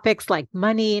different topics like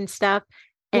money and stuff.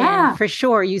 And for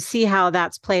sure, you see how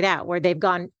that's played out, where they've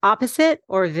gone opposite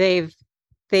or they've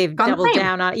doubled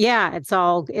down on. Yeah,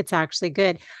 it's actually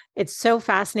good. It's so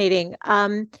fascinating.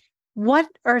 What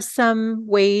are some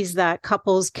ways that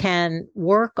couples can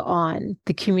work on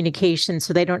the communication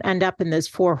so they don't end up in those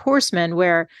four horsemen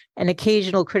where an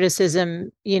occasional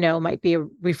criticism, might be a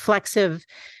reflexive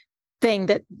thing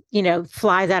that,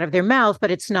 flies out of their mouth,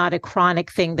 but it's not a chronic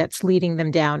thing that's leading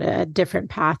them down a different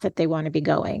path that they want to be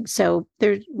going. So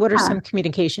what are some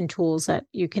communication tools that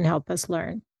you can help us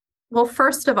learn? Well,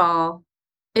 first of all,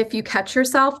 if you catch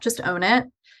yourself, just own it.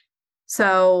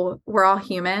 So we're all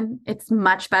human. It's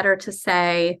much better to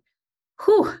say,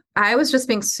 I was just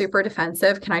being super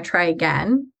defensive. Can I try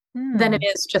again? Than it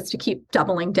is just to keep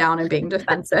doubling down and being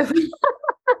defensive.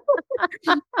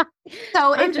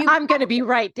 So I'm going to be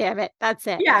right, damn it. That's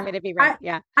it. Yeah, I'm going to be right.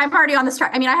 I'm already on this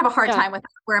track. I mean, I have a hard time with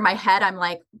where in my head, I'm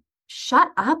like, shut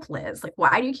up, Liz. Like,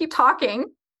 why do you keep talking?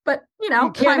 But you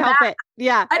can't help it.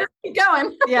 Yeah. I just keep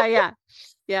going. Yeah.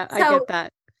 I get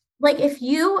that. Like if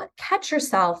you catch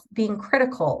yourself being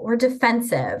critical or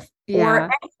defensive or any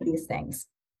of these things,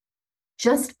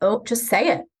 just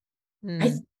say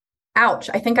it. Ouch.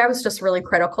 I think I was just really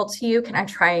critical to you. Can I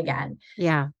try again?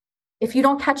 Yeah. If you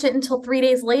don't catch it until 3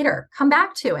 days later, come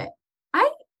back to it. I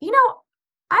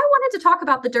wanted to talk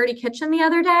about the dirty kitchen the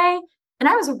other day, and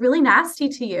I was really nasty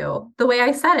to you the way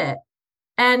I said it.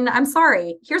 And I'm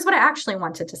sorry. Here's what I actually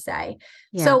wanted to say.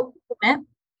 Yeah. So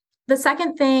the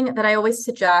second thing that I always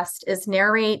suggest is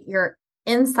narrate your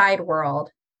inside world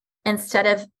instead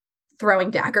of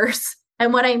throwing daggers.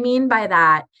 And what I mean by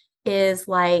that is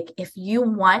like, if you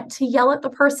want to yell at the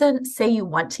person, say you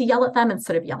want to yell at them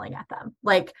instead of yelling at them.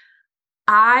 Like,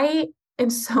 I am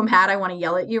so mad. I want to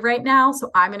yell at you right now.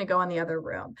 So I'm going to go in the other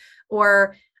room.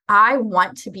 Or I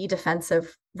want to be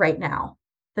defensive right now.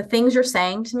 The things you're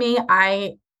saying to me,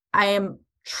 I am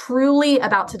truly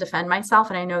about to defend myself.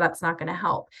 And I know that's not going to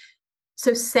help.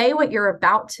 So say what you're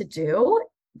about to do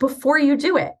before you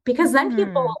do it, because then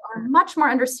people are much more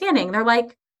understanding. They're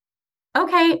like,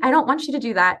 okay, I don't want you to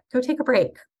do that. Go take a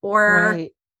break. Or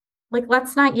like,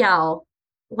 let's not yell.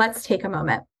 Let's take a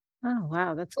moment. Oh,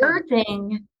 wow. That's good. Third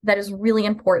thing that is really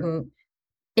important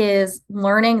is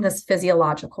learning this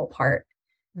physiological part.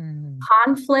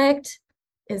 Conflict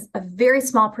is a very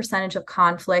small percentage of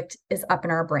conflict is up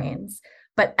in our brains.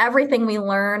 But everything we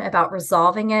learn about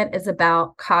resolving it is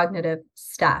about cognitive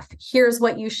stuff. Here's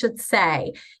what you should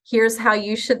say. Here's how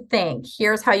you should think.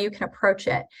 Here's how you can approach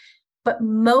it. But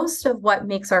most of what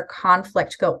makes our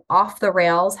conflict go off the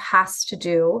rails has to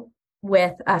do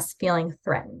with us feeling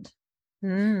threatened.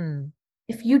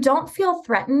 If you don't feel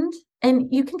threatened,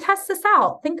 and you can test this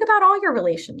out, think about all your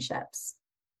relationships.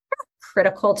 You're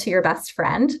critical to your best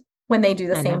friend when they do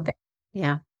the same thing.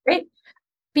 Yeah. Right?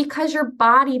 Because your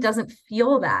body doesn't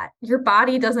feel that. Your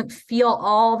body doesn't feel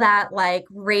all that like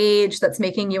rage that's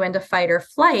making you into fight or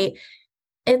flight.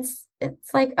 It's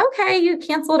like, okay, you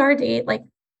canceled our date. Like,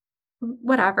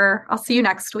 whatever. I'll see you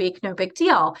next week. No big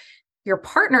deal. Your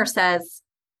partner says,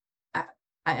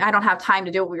 I don't have time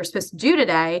to do what we were supposed to do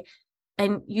today.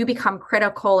 And you become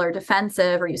critical or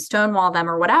defensive or you stonewall them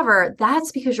or whatever.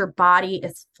 That's because your body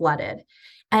is flooded.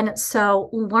 And so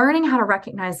learning how to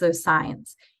recognize those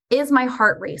signs. Is my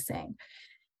heart racing?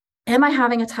 Am I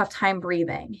having a tough time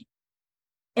breathing?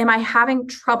 Am I having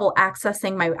trouble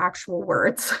accessing my actual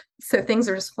words? So things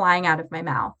are just flying out of my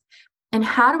mouth. And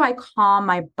how do I calm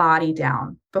my body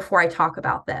down before I talk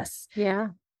about this? Yeah.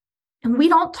 And we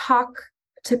don't talk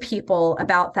to people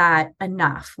about that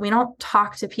enough. We don't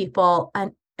talk to people,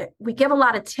 and we give a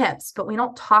lot of tips, but we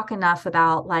don't talk enough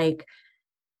about, like,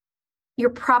 you're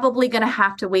probably going to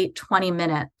have to wait 20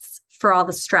 minutes for all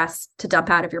the stress to dump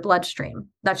out of your bloodstream.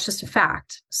 That's just a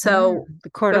fact. So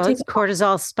the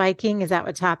cortisol spiking, is that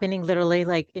what's happening literally,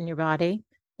 like in your body?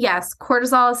 Yes,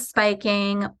 cortisol is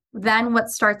spiking. Then what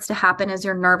starts to happen is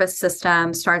your nervous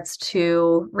system starts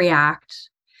to react.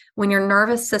 When your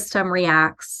nervous system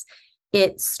reacts,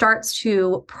 it starts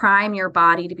to prime your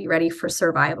body to be ready for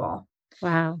survival.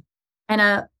 Wow. And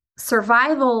a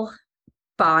survival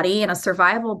body and a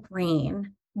survival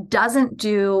brain doesn't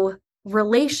do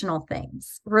relational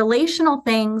things. Relational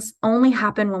things only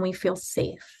happen when we feel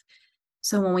safe.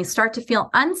 So when we start to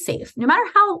feel unsafe, no matter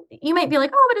how you might be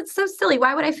like, oh, but it's so silly.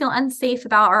 Why would I feel unsafe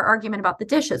about our argument about the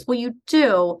dishes? Well, you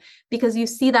do, because you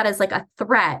see that as like a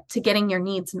threat to getting your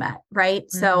needs met, right?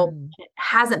 So it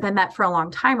hasn't been met for a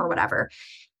long time or whatever.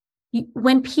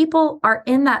 When people are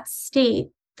in that state,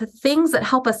 the things that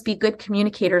help us be good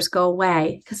communicators go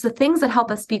away, because the things that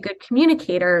help us be good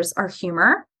communicators are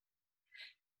humor,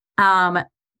 a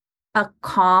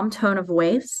calm tone of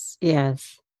voice.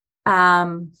 Yes.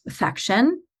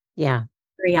 Affection. Yeah.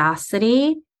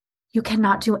 Curiosity. You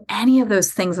cannot do any of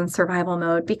those things in survival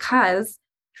mode, because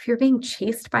if you're being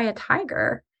chased by a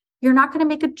tiger, you're not going to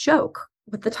make a joke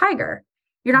with the tiger.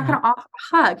 You're not going to offer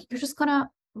a hug. You're just going to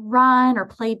run or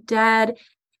play dead.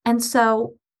 And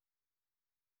so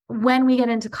when we get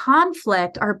into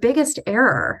conflict, our biggest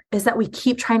error is that we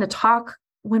keep trying to talk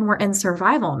when we're in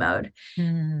survival mode,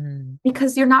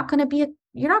 because you're not going to be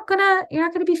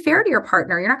fair to your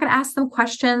partner. You're not going to ask them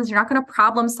questions. You're not going to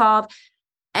problem solve.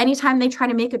 Anytime they try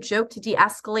to make a joke to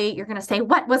de-escalate, you're going to say,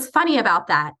 what was funny about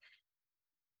that?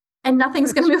 And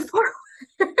nothing's going to move forward.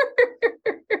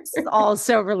 It's all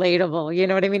so relatable. You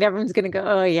know what I mean? Everyone's going to go,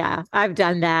 oh yeah, I've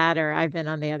done that, or I've been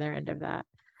on the other end of that.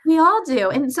 We all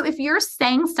do. And so if you're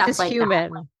saying stuff Just like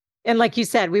human, that, and like you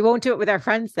said, we won't do it with our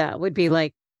friends though, would be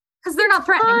like, because they're not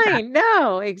threatening.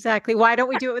 No, exactly. Why don't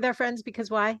we do it with our friends?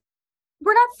 Because why?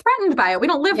 We're not threatened by it. We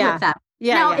don't live with them.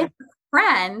 Now, if a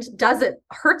friend does it,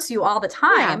 hurts you all the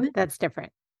time, that's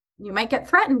different. You might get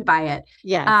threatened by it.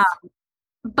 Yes.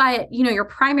 But your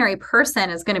primary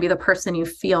person is going to be the person you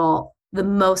feel the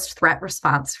most threat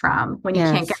response from when you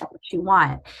can't get what you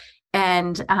want.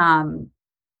 And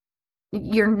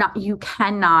you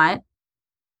cannot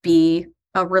be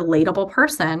a relatable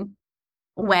person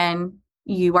when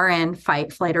you are in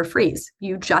fight, flight, or freeze.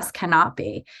 You just cannot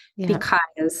be,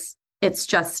 because it's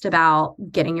just about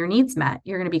getting your needs met.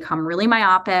 You're going to become really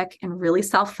myopic and really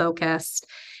self-focused,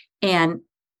 and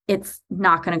it's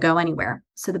not going to go anywhere.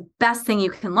 So the best thing you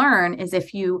can learn is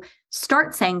if you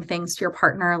start saying things to your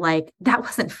partner like, that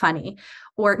wasn't funny,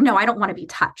 or no, I don't want to be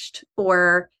touched,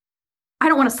 or I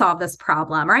don't want to solve this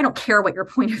problem, or I don't care what your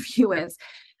point of view is.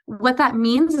 What that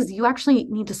means is you actually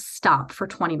need to stop for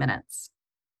 20 minutes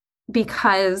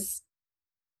because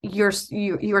you're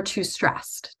too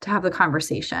stressed to have the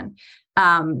conversation.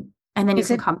 And then you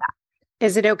can come back.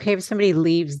 Is it okay if somebody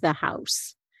leaves the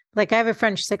house? Like I have a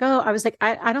friend, she's like, oh, I was like,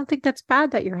 I don't think that's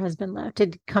bad that your husband left.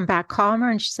 Did he come back calmer?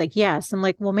 And she's like, yes. I'm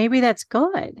like, well, maybe that's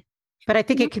good. But I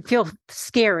think it could feel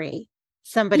scary.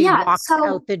 Somebody walks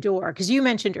out the door. Because you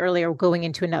mentioned earlier going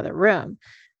into another room.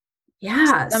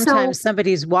 Yeah. Sometimes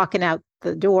somebody's walking out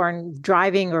the door and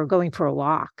driving or going for a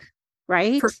walk,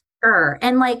 right? For sure.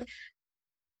 And like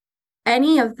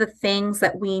any of the things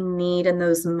that we need in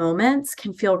those moments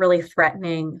can feel really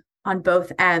threatening on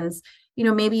both ends.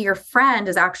 Maybe your friend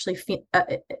is actually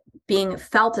being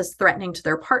felt as threatening to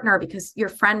their partner because your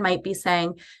friend might be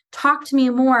saying, talk to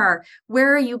me more.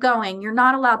 Where are you going? You're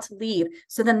not allowed to leave.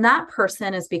 So then that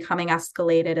person is becoming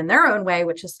escalated in their own way,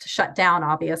 which is to shut down,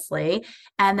 obviously.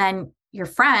 And then your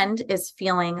friend is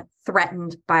feeling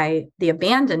threatened by the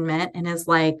abandonment and is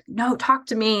like, no, talk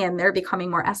to me. And they're becoming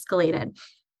more escalated.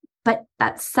 But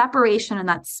that separation and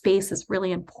that space is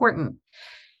really important.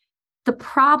 The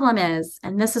problem is,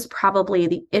 and this is probably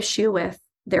the issue with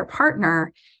their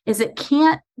partner, is it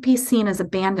can't be seen as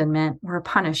abandonment or a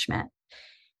punishment.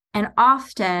 And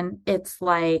often it's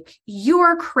like,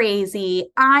 you're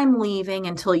crazy, I'm leaving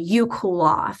until you cool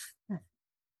off.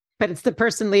 But it's the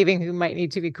person leaving who might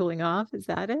need to be cooling off. Is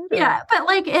that it? Or? Yeah. But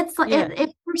like, it's like,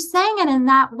 if you're saying it in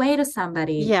that way to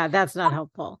somebody. Yeah, that's not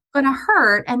helpful. It's going to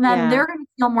hurt. And then they're going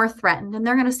to feel more threatened and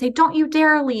they're going to say, don't you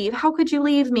dare leave. How could you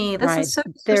leave me? This Right. is so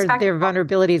Their disrespectful.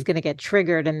 vulnerability is going to get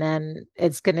triggered, and then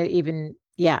it's going to even,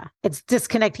 yeah, it's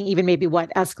disconnecting even maybe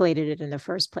what escalated it in the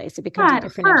first place. It becomes a Yeah, it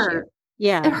different issue. hurts.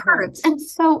 Yeah, It it hurts. hurts. And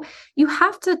so you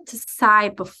have to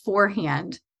decide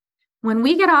beforehand when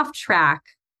we get off track,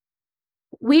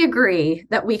 we agree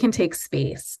that we can take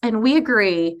space. And we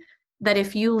agree that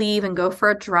if you leave and go for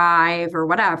a drive or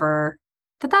whatever,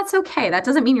 that's okay. That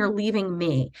doesn't mean you're leaving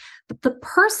me. But the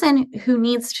person who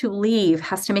needs to leave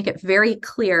has to make it very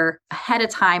clear ahead of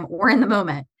time or in the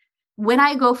moment. When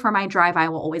I go for my drive, I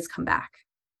will always come back.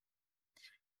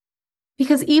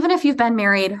 Because even if you've been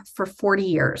married for 40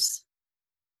 years,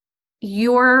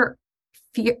 your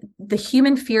fear, the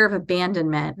human fear of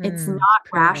abandonment, it's not It's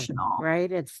primitive, rational.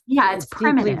 right? Yeah, it's It's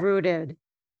deeply primitive. rooted.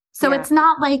 So Yeah. it's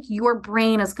not like your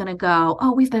brain is going to go,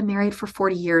 oh, we've been married for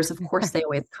 40 years. Of course, they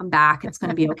always come back. It's going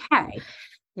to be okay.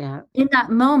 Yeah. In that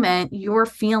moment, you're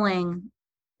feeling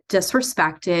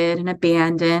disrespected and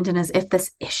abandoned, and as if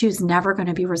this issue is never going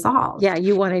to be Yeah. resolved.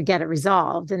 You want to get it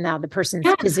resolved, and now the person's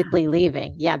Yeah. physically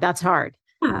leaving. Yeah. That's hard.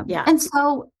 Yeah. And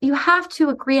so you have to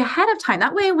agree ahead of time.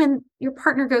 That way, when your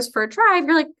partner goes for a drive,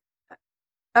 you're like,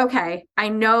 okay, I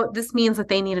know this means that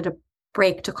they needed a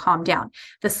break to calm down.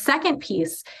 The second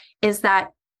piece is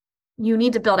that you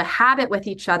need to build a habit with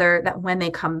each other that when they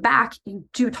come back, you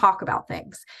do talk about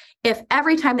things. If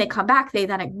every time they come back, they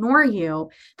then ignore you,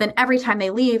 then every time they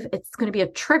leave, it's going to be a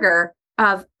trigger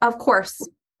of course,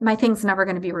 my thing's never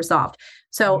going to be resolved.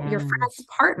 So your friend's Yes.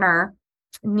 partner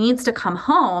needs to come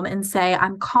home and say,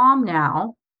 I'm calm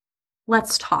now.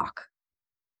 Let's talk.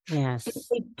 If Yes.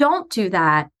 they don't do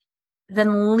that,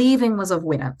 then leaving was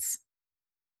avoidance.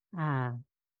 Ah, And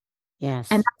yes.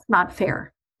 that's not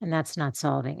fair. And that's not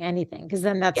solving anything, because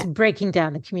then that's Yeah. breaking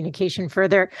down the communication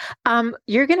further.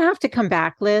 You're going to have to come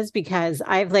back, Liz, because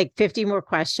I have like 50 more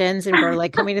questions and we're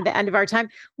like coming to the end of our time.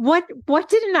 What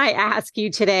didn't I ask you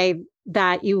today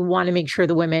that you want to make sure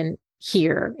the women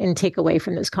hear and take away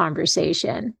from this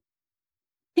conversation?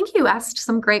 I think you asked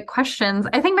some great questions.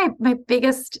 I think my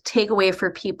biggest takeaway for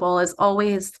people is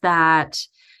always that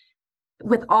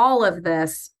with all of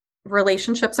this,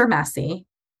 relationships are messy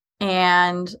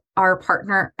and our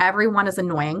partner, everyone is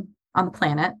annoying on the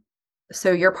planet.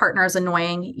 So your partner is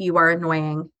annoying, you are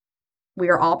annoying. We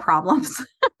are all problems.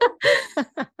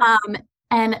 um,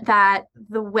 and that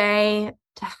the way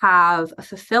to have a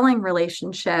fulfilling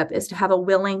relationship is to have a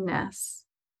willingness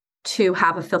to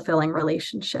have a fulfilling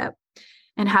relationship.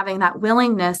 And having that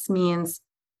willingness means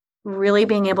really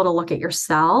being able to look at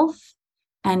yourself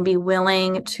and be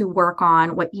willing to work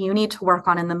on what you need to work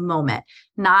on in the moment,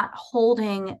 not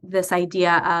holding this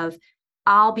idea of,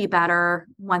 I'll be better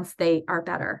once they are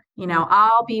better.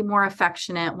 I'll be more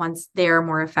affectionate once they're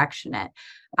more affectionate.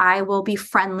 I will be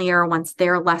friendlier once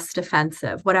they're less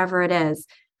defensive, whatever it is.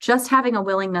 Just having a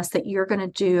willingness that you're going to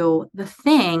do the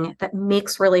thing that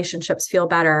makes relationships feel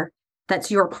better. That's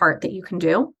your part that you can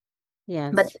do.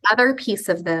 Yes. But the other piece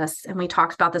of this, and we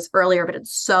talked about this earlier, but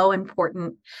it's so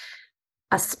important,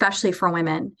 especially for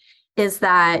women, is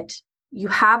that you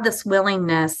have this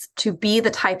willingness to be the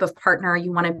type of partner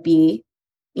you want to be,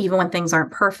 even when things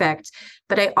aren't perfect.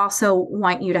 But I also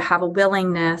want you to have a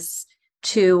willingness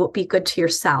to be good to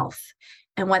yourself.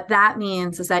 And what that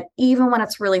means is that even when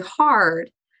it's really hard,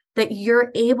 that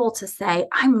you're able to say,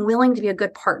 I'm willing to be a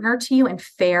good partner to you and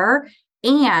fair.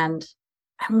 And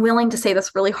I'm willing to say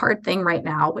this really hard thing right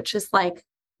now, which is like,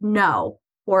 no,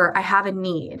 or I have a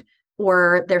need,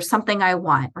 or there's something I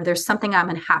want, or there's something I'm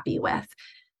unhappy with.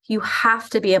 You have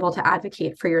to be able to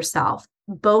advocate for yourself.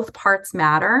 Both parts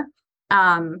matter.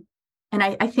 And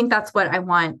I think that's what I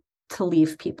want to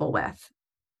leave people with.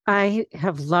 I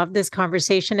have loved this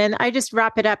conversation. And I just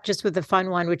wrap it up just with a fun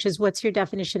one, which is, what's your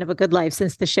definition of a good life,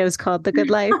 since the show's called The Good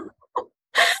Life?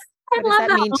 What does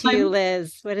that mean to you,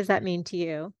 Liz? What does that mean to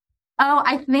you? Oh,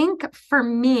 I think for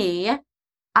me,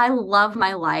 I love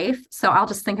my life. So I'll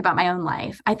just think about my own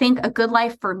life. I think a good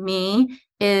life for me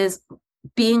is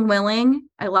being willing.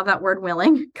 I love that word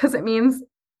willing because it means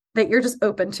that you're just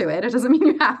open to it. It doesn't mean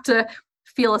you have to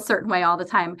feel a certain way all the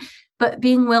time, but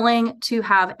being willing to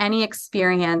have any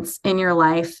experience in your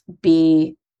life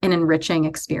be an enriching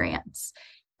experience.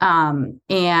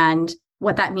 And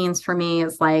what that means for me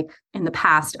is, like, in the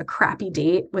past, a crappy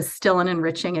date was still an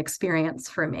enriching experience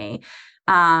for me.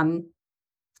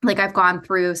 Like, I've gone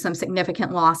through some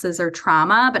significant losses or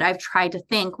trauma, but I've tried to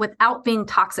think without being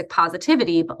toxic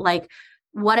positivity, but like,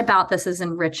 what about this is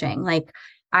enriching? Like,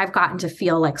 I've gotten to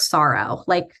feel like sorrow,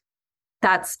 like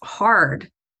that's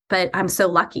hard, but I'm so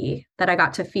lucky that I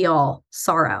got to feel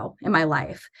sorrow in my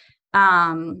life.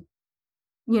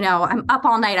 I'm up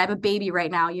all night. I have a baby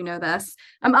right now. You know this.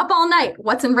 I'm up all night.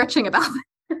 What's enriching about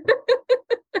it?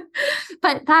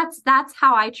 But that's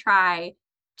how I try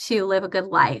to live a good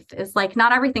life, is like,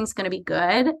 not everything's going to be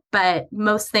good, but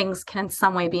most things can in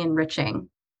some way be enriching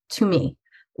to me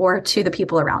or to the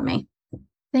people around me.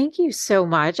 Thank you so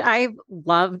much. I've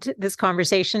loved this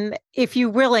conversation. If you're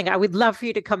willing, I would love for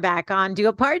you to come back on, do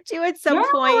a part 2 at some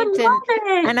point.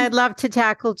 And I'd love to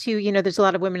tackle too, there's a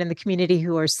lot of women in the community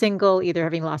who are single, either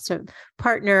having lost a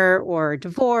partner or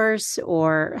divorce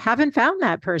or haven't found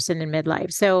that person in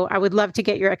midlife. So I would love to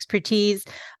get your expertise.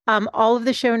 All of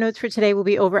the show notes for today will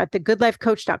be over at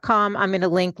thegoodlifecoach.com. I'm going to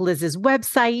link Liz's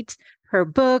website, her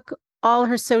book, all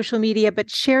her social media, but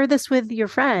share this with your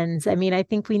friends. I mean, I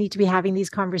think we need to be having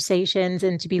these conversations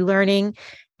and to be learning.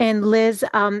 And Liz,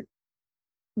 I'm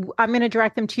going to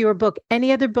direct them to your book.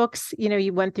 Any other books,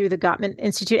 you went through the Gottman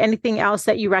Institute, anything else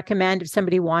that you recommend if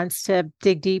somebody wants to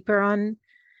dig deeper on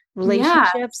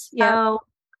relationships? Yeah. So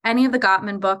any of the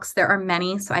Gottman books, there are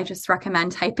many. So I just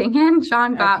recommend typing in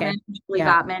John Gottman, Julie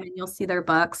Gottman, and you'll see their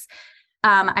books.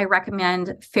 I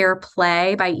recommend Fair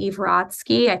Play by Eve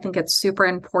Rodsky. I think it's super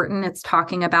important. It's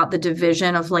talking about the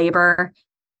division of labor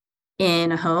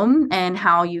in a home and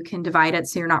how you can divide it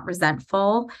so you're not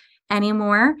resentful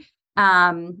anymore.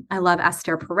 I love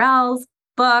Esther Perel's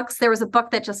books. There was a book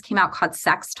that just came out called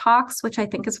Sex Talks, which I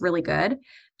think is really good.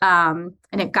 And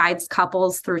it guides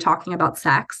couples through talking about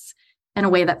sex in a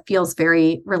way that feels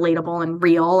very relatable and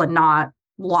real and not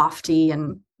lofty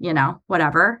and,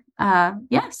 whatever.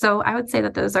 So I would say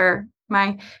that those are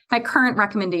my current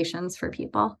recommendations for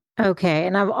people. Okay.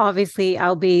 And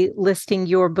I'll be listing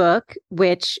your book,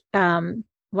 which,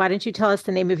 why don't you tell us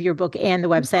the name of your book and the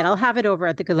website? I'll have it over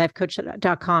at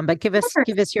thegoodlifecoach.com, but give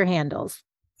us your handles.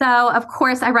 So of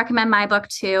course I recommend my book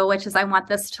too, which is I Want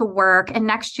This to Work. And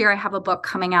next year I have a book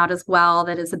coming out as well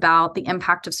that is about the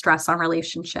impact of stress on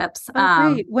relationships.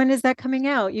 Oh, great. When is that coming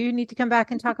out? You need to come back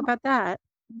and talk about that.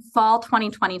 Fall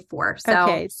 2024.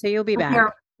 So you'll be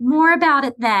back. More about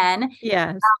it then.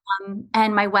 Yes.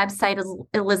 And my website is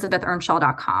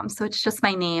elizabeth.earnshaw.com. So it's just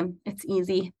my name. It's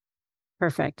easy.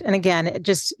 Perfect. And again,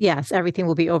 everything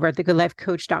will be over at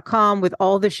thegoodlifecoach.com with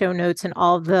all the show notes and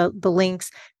all the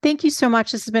links. Thank you so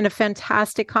much. This has been a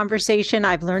fantastic conversation.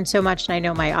 I've learned so much, and I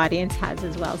know my audience has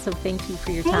as well. So thank you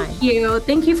for your time. Thank you.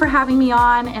 Thank you for having me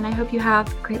on. And I hope you have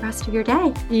a great rest of your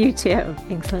day. You too.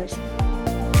 Thanks, Liz.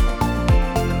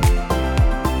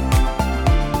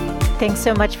 Thanks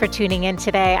so much for tuning in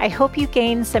today. I hope you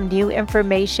gained some new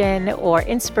information or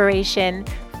inspiration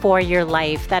for your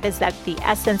life. That is the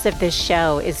essence of this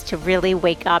show, is to really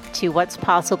wake up to what's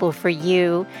possible for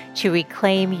you, to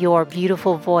reclaim your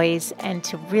beautiful voice, and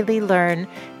to really learn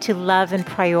to love and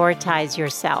prioritize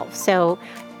yourself. So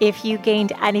if you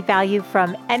gained any value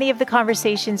from any of the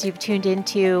conversations you've tuned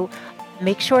into,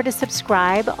 make sure to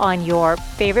subscribe on your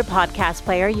favorite podcast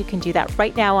player. You can do that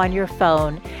right now on your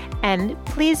phone. And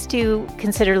please do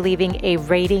consider leaving a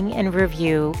rating and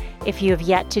review if you have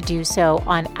yet to do so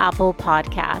on Apple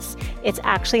Podcasts. It's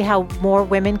actually how more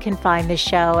women can find the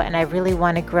show. And I really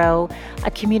want to grow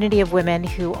a community of women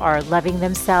who are loving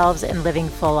themselves and living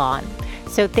full on.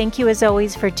 So thank you as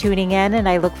always for tuning in. And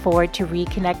I look forward to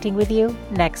reconnecting with you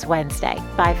next Wednesday.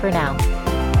 Bye for now.